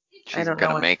She's don't know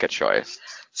gonna what make a choice.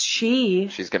 she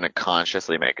She's gonna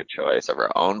consciously make a choice of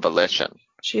her own volition.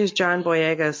 she is John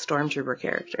Boyega's stormtrooper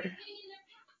character.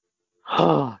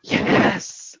 Oh,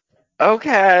 yes.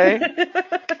 Okay.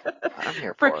 I'm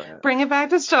here for it. Bring it back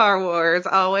to Star Wars,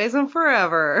 always and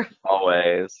forever.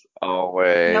 Always,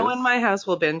 always. No one in my house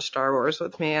will binge Star Wars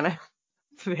with me, and I'm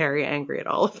very angry at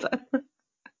all of them.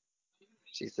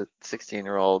 She's a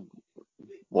 16-year-old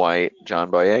white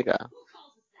John Boyega.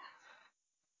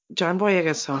 John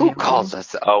Boyega's so Who handsome. calls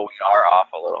us? Oh, we are off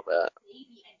a little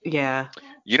bit. Yeah.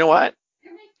 You know what?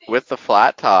 With the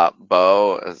flat top,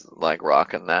 Bo is like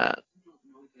rocking that.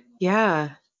 Yeah.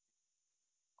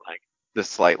 Like the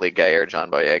slightly gayer John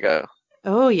Boyega.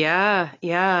 Oh, yeah.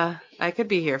 Yeah. I could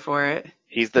be here for it.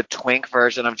 He's the twink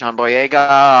version of John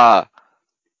Boyega.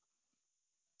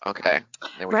 Okay,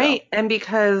 there we Right. go. And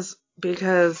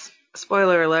because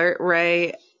spoiler alert,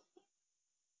 Ray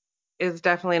is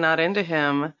definitely not into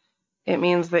him, it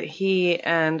means that he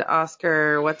and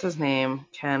Oscar, what's his name,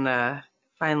 can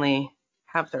finally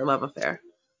have their love affair.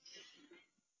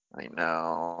 I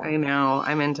know. I know.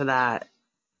 I'm into that.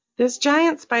 This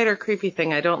giant spider creepy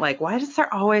thing I don't like. Why does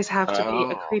there always have to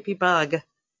be a creepy bug?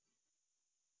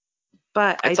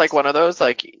 But It's like one of those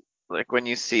like when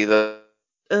you see the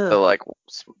like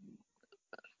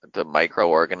the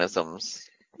microorganisms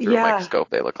through a microscope,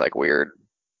 they look like weird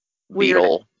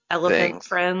beetle elephant things.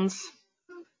 friends.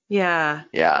 Yeah.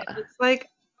 Yeah. It looks like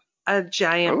a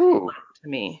giant Ooh. to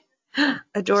me. So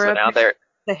Adora now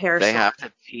the hair they swap. have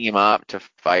to team up to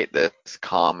fight this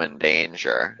common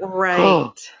danger.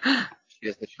 Right. She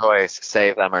has the choice,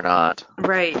 save them or not.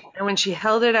 Right. And when she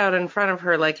held it out in front of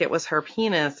her like it was her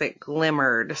penis, it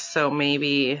glimmered. So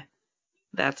maybe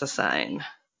that's a sign.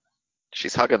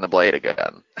 She's hugging the blade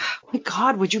again. Oh my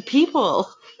God, would you people?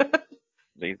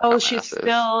 These Oh,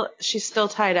 dumbasses. she's still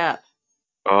tied up.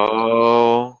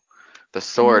 Oh, the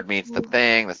sword meets the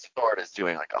thing. The sword is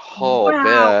doing like a whole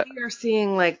Wow, bit. we are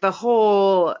seeing like the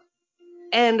whole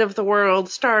end of the world,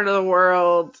 start of the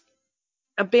world,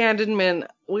 abandonment.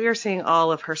 We are seeing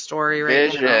all of her story right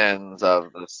now. Visions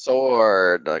of the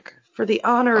sword. Like, For the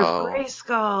honor of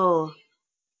Grayskull.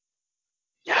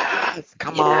 yes,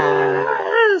 come on.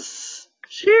 Yes!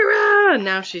 She-Ra!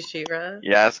 Now she's She-Ra.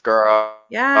 Yes, girl.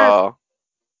 Yes.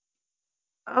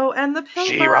 Oh, and the Pillbug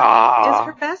is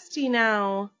her bestie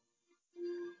now.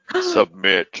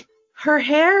 Submit. Her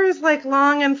hair is like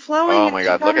long and flowing. Oh and my she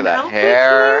God, got look at an that outfit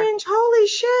hair. change. Holy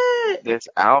shit. This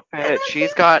outfit.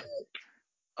 She's got,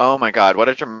 oh my God, what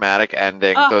a dramatic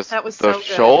ending. Oh, that was so those good.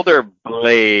 shoulder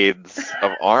blades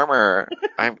of armor.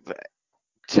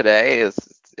 Today is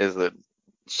the.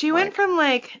 She went from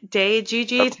like day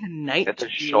Gigi to night It's a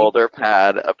Gigi. shoulder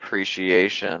pad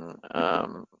appreciation.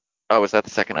 Oh, is that the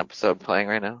second episode playing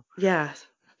right now? Yes.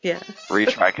 Yes.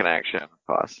 Retry connection.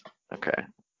 Pause. Okay.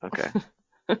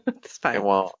 It's fine. It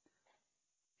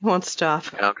won't stop.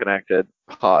 now connected.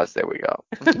 Pause. There we go.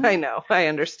 I know. I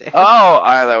understand. Oh,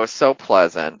 that was so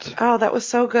pleasant. Oh, that was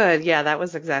so good. Yeah, that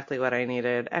was exactly what I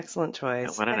needed. Excellent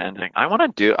choice. What an ending. I'm gonna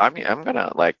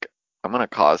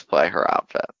cosplay her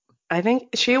outfit. I think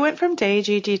she went from day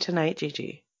Gigi to night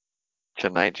Gigi. To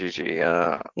night Gigi.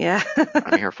 Yeah.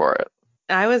 I'm here for it.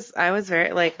 I was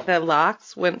very like the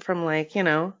locks went from like,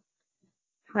 high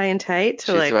and tight to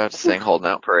She's about to sing Holding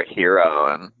Out for a Hero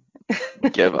and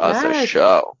give us a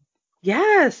show.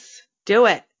 Yes. Do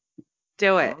it.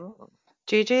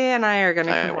 Gigi and I are going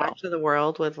to come back to the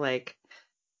world with like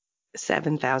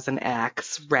 7,000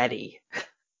 acts ready.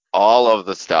 All of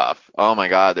the stuff. Oh my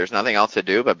God, there's nothing else to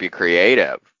do but be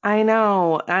creative. I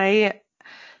know.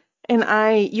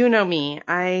 You know me,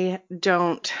 I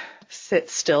don't sit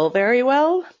still very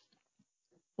well.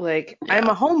 Like, I'm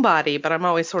a homebody, but I'm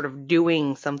always sort of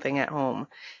doing something at home.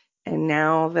 And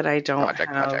now that I don't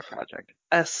have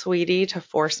a sweetie to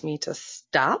force me to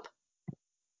stop,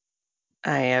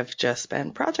 I have just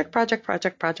been project.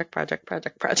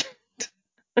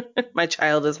 My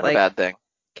child is Not a like, bad thing.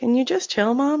 can you just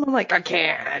chill, Mom? I'm like, I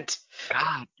can't.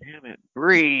 God damn it.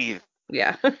 Breathe.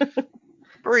 Yeah.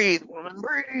 Breathe, woman,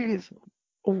 breathe.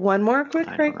 One more quick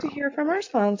I break don't to know. hear from our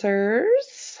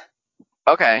sponsors.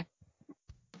 Okay.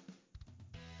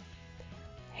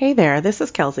 Hey there, this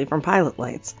is Kelsey from Pilot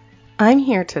Lights. I'm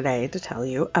here today to tell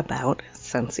you about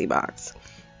SensiBox.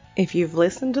 If you've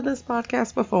listened to this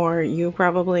podcast before, you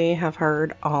probably have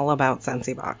heard all about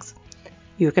SensiBox.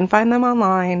 You can find them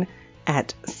online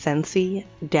at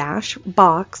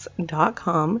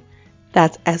sensi-box.com.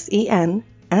 That's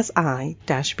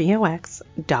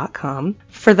sensi-box.com.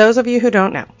 For those of you who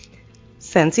don't know,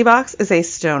 SensiBox is a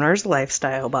stoner's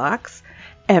lifestyle box.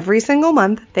 Every single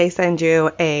month, they send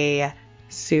you a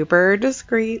super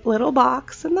discreet little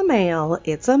box in the mail.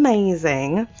 It's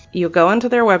amazing. You go onto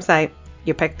their website,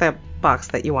 you pick the box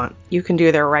that you want. You can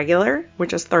do their regular,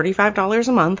 which is $35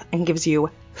 a month and gives you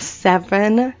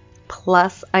 7+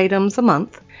 items a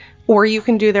month. Or you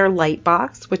can do their light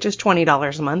box, which is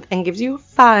 $20 a month and gives you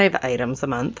 5 items a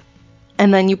month.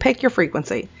 And then you pick your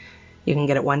frequency. You can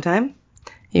get it one time.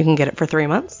 You can get it for 3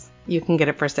 months. You can get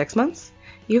it for 6 months.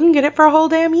 You can get it for a whole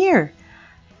damn year.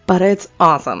 But it's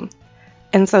awesome.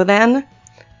 And so then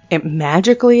it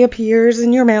magically appears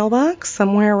in your mailbox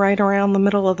somewhere right around the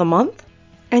middle of the month,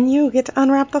 and you get to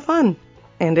unwrap the fun.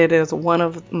 And it is one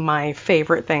of my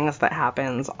favorite things that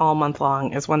happens all month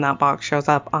long is when that box shows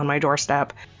up on my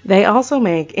doorstep. They also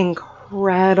make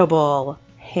incredible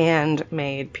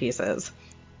handmade pieces.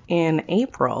 In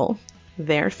April,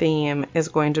 their theme is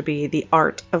going to be the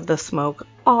Art of the Smoke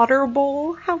Otter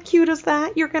Bowl. How cute is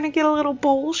that? You're going to get a little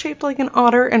bowl shaped like an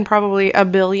otter and probably a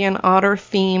billion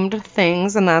otter-themed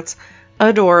things, and that's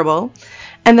adorable.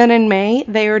 And then in May,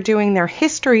 they are doing their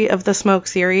History of the Smoke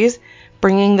series,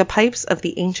 bringing the pipes of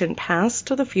the ancient past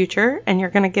to the future, and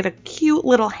you're going to get a cute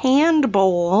little hand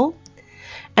bowl.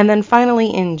 And then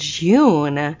finally in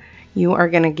June, you are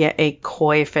going to get a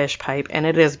koi fish pipe, and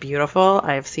it is beautiful.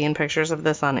 I've seen pictures of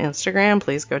this on Instagram.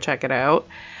 Please go check it out.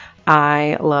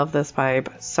 I love this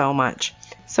pipe so much.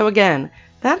 So again,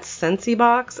 that's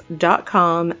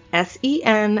sensibox.com,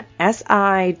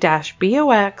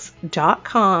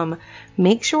 sensi-box.com.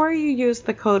 Make sure you use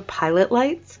the code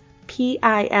PILOTLIGHTS,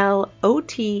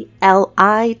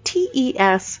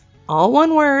 PILOTLITES, all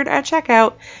one word at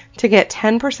checkout to get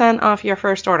 10% off your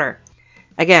first order.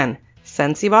 Again,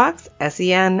 SensiBox,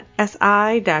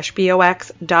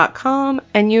 sensi-box.com,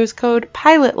 and use code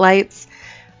PILOTLIGHTS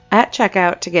at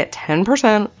checkout to get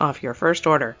 10% off your first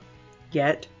order.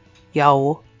 Get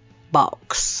yo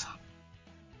box.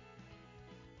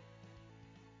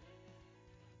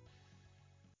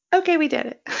 Okay, we did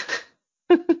it.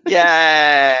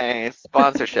 Yay!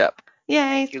 Sponsorship. Yay,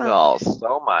 Thank you all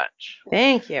so much.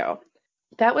 Thank you.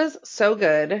 That was so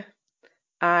good.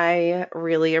 I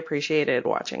really appreciated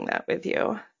watching that with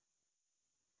you.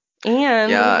 And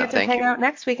we get to hang out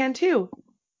next weekend too.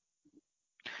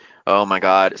 Oh my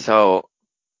God. So,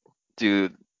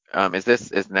 dude,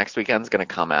 is next weekend's gonna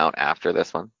come out after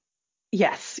this one?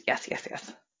 Yes.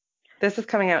 This is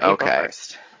coming out April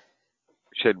 1st.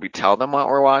 Should we tell them what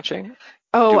we're watching?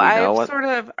 Oh, I've sort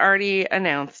of already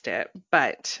announced it,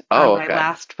 but on my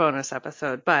last bonus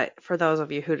episode. But for those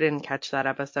of you who didn't catch that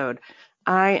episode,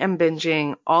 I am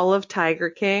binging all of Tiger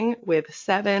King with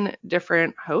 7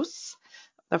 different hosts.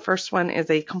 The first one is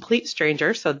a complete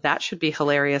stranger, so that should be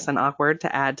hilarious and awkward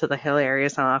to add to the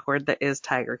hilarious and awkward that is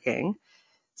Tiger King.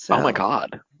 So, oh my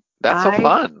God, that's so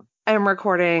fun. I'm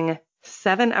recording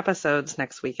 7 episodes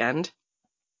next weekend,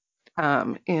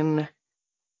 in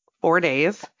 4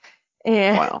 days.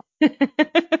 And wow.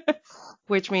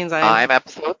 Which means I'm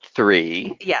episode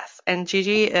 3. Yes, and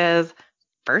Gigi is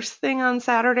first thing on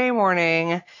Saturday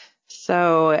morning.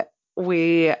 So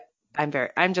I'm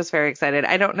just very excited.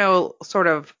 I don't know sort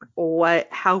of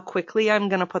how quickly I'm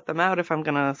going to put them out, if I'm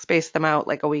going to space them out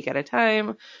like a week at a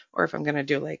time, or if I'm going to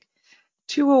do like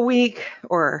 2 a week,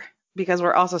 or because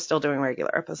we're also still doing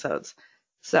regular episodes.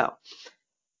 So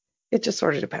it just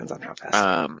sort of depends on how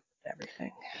fast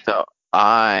everything. So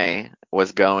I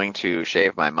was going to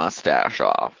shave my mustache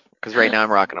off because right now I'm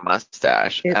rocking a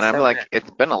mustache, and I'm like, it's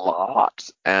been a lot,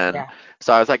 and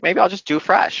so I was like, maybe I'll just do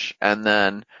fresh, and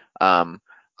then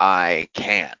I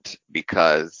can't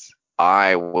because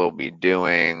I will be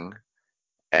doing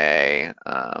a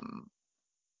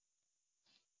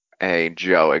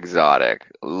Joe Exotic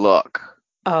look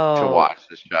to watch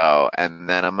the show, and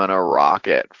then I'm gonna rock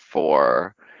it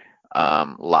for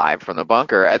live from the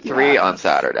bunker at 3 on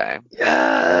Saturday.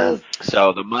 Yes.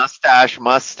 So the mustache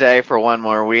must stay for one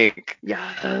more week.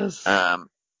 Yes. So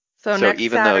next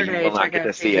even Saturday, though you will not get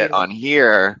to see it on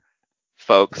here,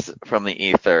 folks from the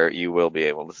ether, you will be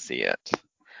able to see it.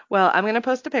 Well, I'm going to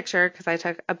post a picture because I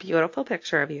took a beautiful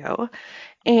picture of you.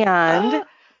 And Ah,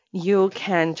 you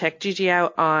can check Gigi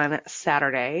out on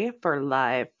Saturday for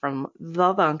Live from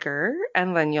the Bunker.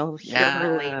 And then you'll hear her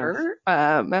yes. later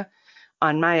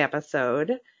on my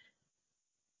episode.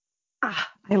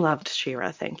 I loved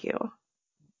Shira. Thank you.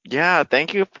 Yeah,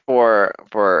 thank you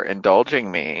for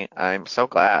indulging me. I'm so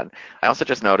glad. I also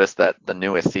just noticed that the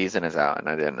newest season is out and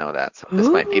I didn't know that. So this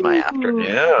might be my Ooh.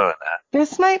 afternoon.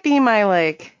 This might be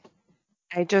my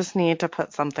I just need to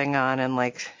put something on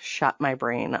and shut my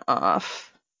brain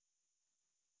off.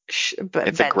 But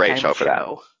It's a great bedtime show for that.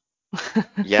 show.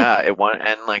 Yeah, it won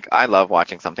and like I love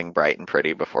watching something bright and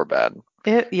pretty before bed.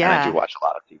 And I do Yeah. watch a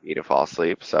lot of TV to fall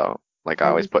asleep, so like I Oh,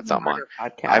 always this is put a some on. murder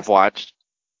I've podcast. watched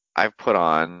I've put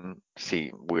on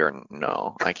see we're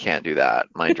no, I can't do that.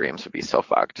 My dreams would be so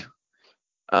fucked.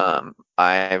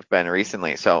 I've been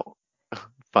recently so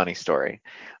funny story.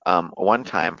 One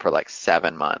time for like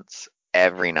 7 months,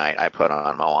 every night I put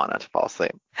on Moana to fall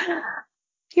asleep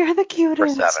You're the for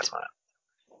seven cutest. months.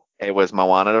 It was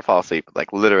Moana to fall asleep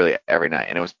like literally every night,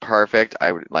 and it was perfect.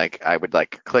 I would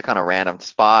click on a random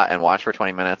spot and watch for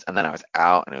 20 minutes, and then I was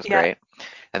out, and it was Yeah. great.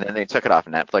 And then they took it off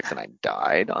Netflix, and I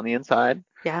died on the inside.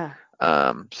 Yeah.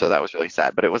 So that was really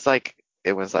sad. But it was like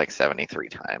 73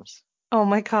 times, Oh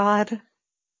my God.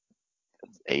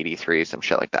 83, some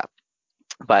shit like that.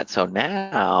 But so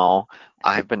now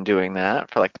I've been doing that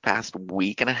for like the past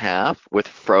week and a half with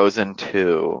Frozen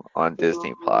 2 on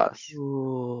Disney Plus.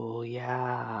 Ooh,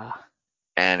 yeah.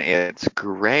 And it's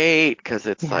great because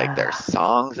it's like there's Yeah.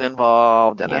 songs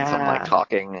involved and then some like Yeah.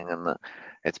 talking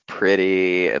it's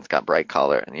pretty, it's got bright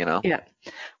color and. Yeah.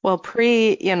 Well,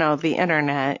 the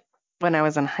internet, when I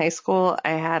was in high school,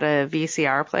 I had a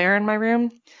VCR player in my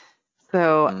room.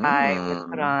 So I would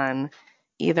put Mm. on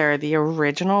either the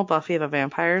original Buffy the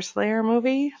Vampire Slayer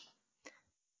movie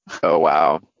Oh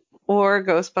wow. or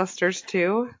Ghostbusters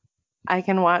 2. I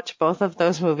can watch both of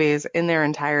those movies in their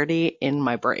entirety in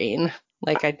my brain.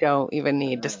 Like I don't even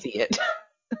need to see it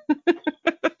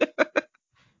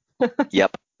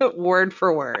Yep. word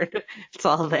for word. It's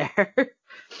all there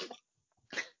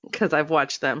because I've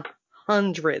watched them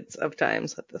hundreds of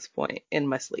times at this point in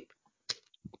my sleep.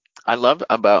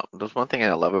 There's one thing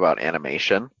I love about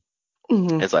animation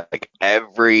Mhm. is like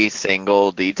every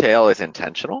single detail is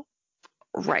intentional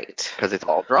Right. because it's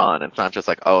all drawn. It's not just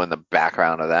like, oh, in the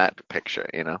background of that picture.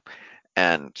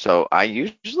 And so I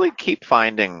usually keep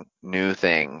finding new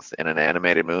things in an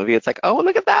animated movie. It's like, oh,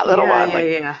 look at that little Yeah, one. yeah, Like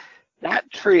yeah.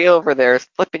 that tree over there is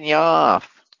flipping you off.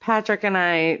 Patrick and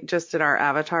I just did our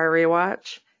Avatar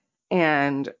rewatch,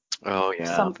 and Oh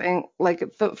yeah. something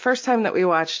like the first time that we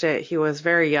watched it, he was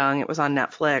very young. It was on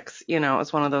Netflix. It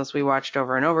was one of those we watched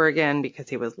over and over again because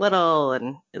he was little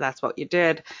and that's what you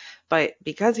did. But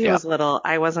because he Yeah. was little,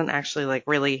 I wasn't actually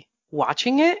really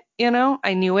watching it.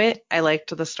 I knew it. I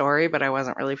liked the story, but I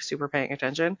wasn't really super paying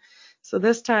attention. So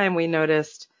this time we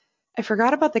noticed I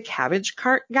forgot about the cabbage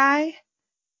cart guy.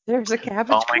 There's a Oh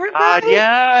cabbage my cart God, guy.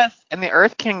 yes. In the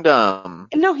Earth Kingdom.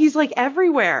 No, he's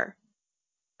everywhere.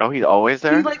 Oh, he's always He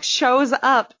there? shows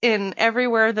up in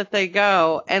everywhere that they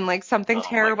go and something Oh my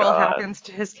terrible God. happens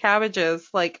to his cabbages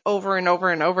over and over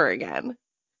and over again.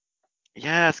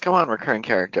 Yes, come on, recurring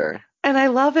character. And I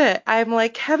love it. I'm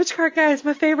like, Cabbage Cart Guy is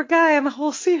my favorite guy in the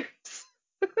whole series.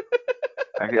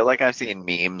 I feel like I've seen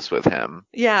memes with him.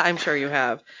 Yeah, I'm sure you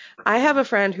have. I have a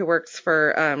friend who works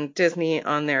for Disney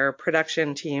on their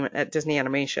production team at Disney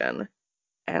Animation. Oh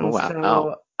And wow.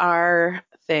 so our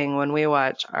thing when we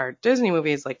watch our Disney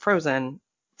movies like Frozen,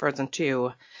 Frozen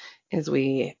 2, is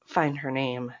we find her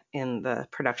name in the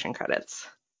production credits.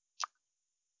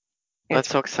 It's That's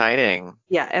so exciting.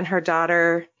 Yeah, and her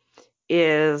daughter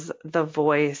is the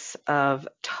voice of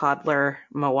toddler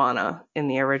Moana in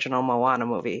the original Moana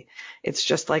movie. It's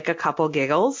just a couple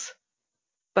giggles,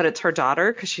 but it's her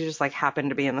daughter because she just happened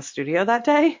to be in the studio that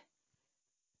day.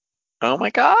 Oh my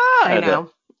I God.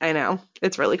 know. I know.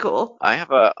 It's really cool. I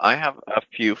have a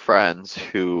few friends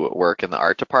who work in the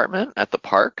art department at the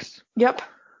parks, Yep.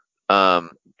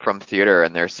 from theater,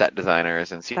 and they're set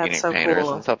designers and That's scenic so painters and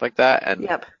cool. stuff like that. And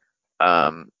Yep.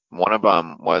 one of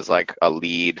them was like a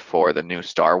lead for the new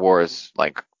Star Wars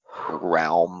like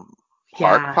realm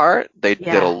park Yeah. part. They did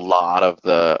a Yeah. lot of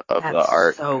the That's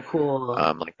art, so cool.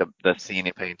 like the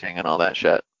scenic painting and all that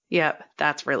shit, Yep.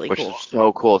 That's really which is cool.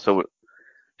 so cool. So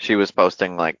she was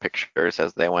posting like pictures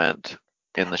as they went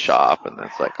in the That's so shop, and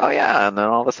it's like, oh rad. yeah, and then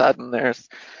all of a sudden there's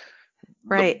the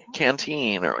Right.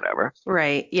 canteen or whatever.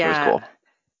 Right. It was Yeah. cool.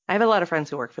 I have a lot of friends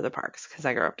who work for the parks because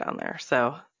I grew up down there.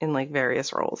 So in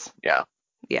various roles. Yeah.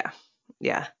 Yeah.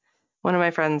 Yeah. One of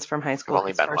my friends from high I've school,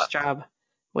 only his been first once. job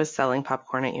was selling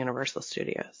popcorn at Universal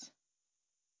Studios.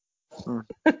 Hmm.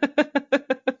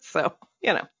 So,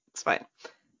 it's fine.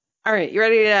 All right, you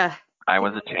ready to? I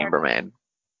was a chambermaid.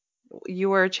 You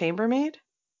were a chambermaid?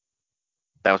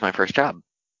 That was my first job.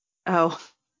 Oh,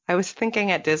 I was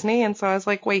thinking at Disney, and so I was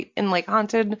like, wait, in the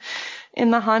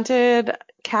haunted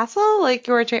castle? Like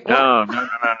you were a No.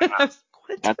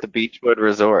 At the Beechwood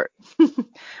Resort.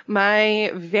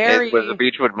 My It was a very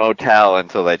Beechwood Motel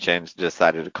until they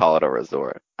decided to call it a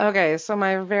resort. Okay, so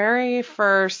my very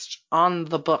first on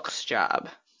the books job,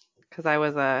 because I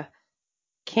was a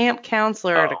camp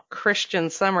counselor at a Oh, Christian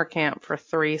summer camp for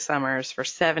 3 summers for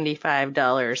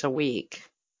 $75 a week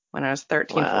when I was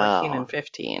 13, 14, and wow.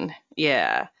 15.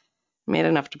 Yeah, made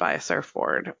enough to buy a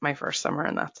surfboard my first summer,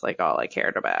 and that's like all I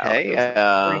cared about. It Hey, was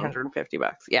like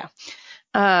 $350. Yeah.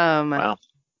 Um, wow.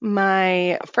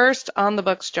 my first on the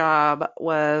books job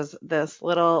was this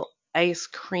little ice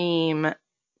cream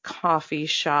coffee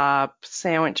shop,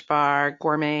 sandwich bar,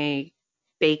 gourmet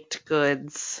baked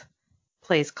goods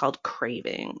place called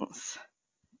Cravings.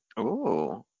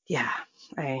 Ooh, Yeah,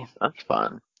 I that's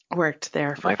fun. worked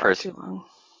there for My far first too long.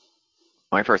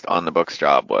 my first on the books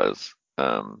job was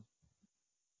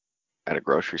at a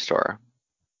grocery store,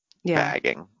 Yeah.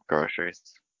 bagging groceries.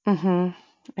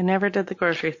 I never did the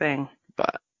grocery thing.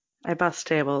 But I bus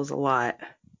tables a lot.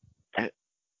 I-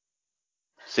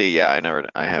 see, yeah,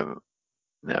 I have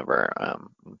never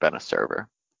been a server.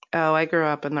 Oh, I grew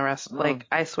up in the rest. Oh. Like,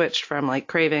 I switched from like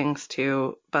Cravings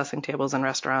to bussing tables in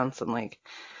restaurants, and like,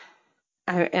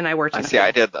 I worked I in a see. few.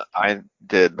 I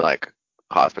did like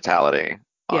hospitality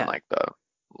on Yeah, like the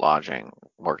lodging.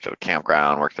 Worked at a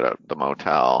campground. Worked at the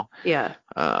motel. yeah,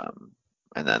 Um,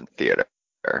 and then theater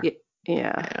yeah,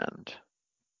 yeah. and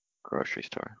grocery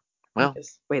store. I Well,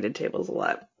 just waited tables a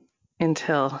lot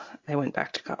until I went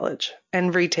back to college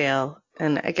and retail,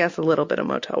 and I guess a little bit of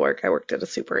motel work. I worked at a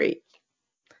Super 8,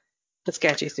 the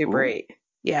sketchy Super ooh, 8.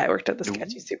 Yeah, I worked at the ooh,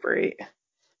 sketchy Super 8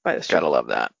 by the strip gotta club. love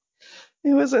that.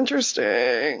 It was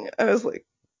interesting. I was like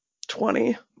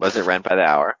 20. Was it rent by the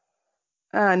hour?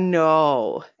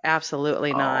 No,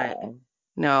 absolutely not. Oh,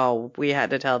 No, we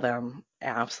had to tell them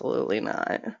absolutely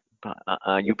not. but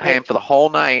You you pay paying for the whole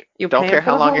night. you Don't paying care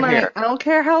for how the long whole you're night. here. I don't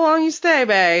care how long you stay,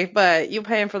 babe, but you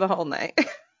paying for the whole night.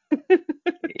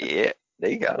 Yeah,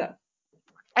 there you go. So,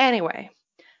 anyway,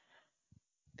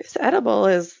 this edible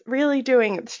is really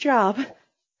doing its job.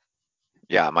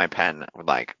 Yeah, my pen,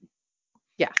 like,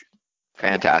 Yeah,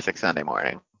 yeah, fantastic Sunday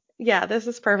morning. yeah. This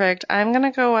is perfect. I'm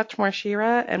gonna go watch more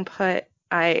She-Ra and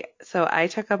I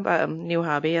took up a new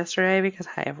hobby yesterday because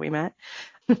hi have we met?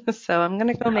 So I'm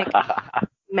gonna go make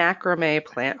macrame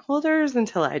plant holders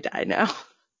until I die now.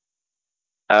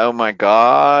 Oh my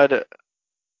God,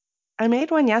 I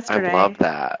made one I love yesterday.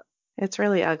 that. It's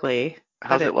really ugly, but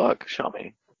How's it look? Show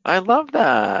me. I love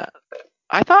that.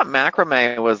 I thought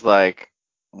macrame was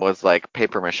like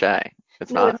paper mache.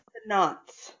 It's no, it's not. the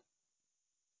knots.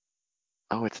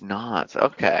 Oh, it's not.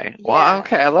 Okay. Well, Yeah.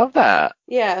 okay. I love that.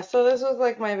 Yeah, so this was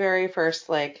like my very first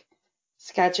like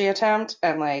sketchy attempt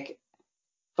and like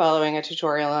following a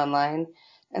tutorial online.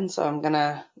 And so I'm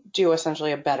gonna do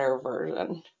essentially a better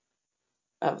version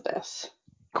of this.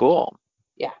 Cool.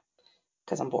 Yeah,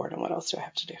 because I'm bored and what else do I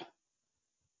have to do?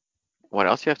 What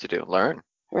else do you have to do? Learn.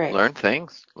 Right, Learn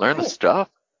things. Learn the right, stuff.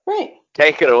 right.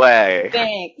 Take it away.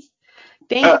 Thanks.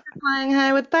 Thank you for flying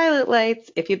high with Pilot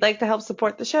Lights. If you'd like to help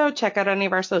support the show, check out any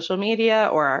of our social media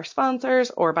or our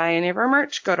sponsors or buy any of our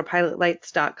merch. Go to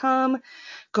pilotlights.com.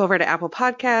 Go over to Apple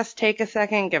Podcasts, take a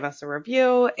second, give us a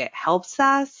review. It helps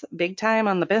us big time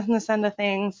on the business end of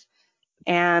things.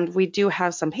 And we do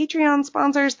have some Patreon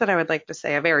sponsors that I would like to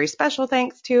say a very special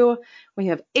thanks to. We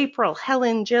have April,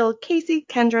 Helen, Jill, Casey,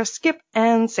 Kendra, Skip,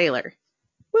 and Sailor.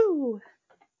 Woo!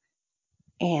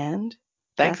 And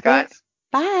Thanks, that's it. guys.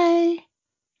 Bye.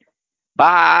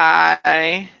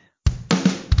 Bye.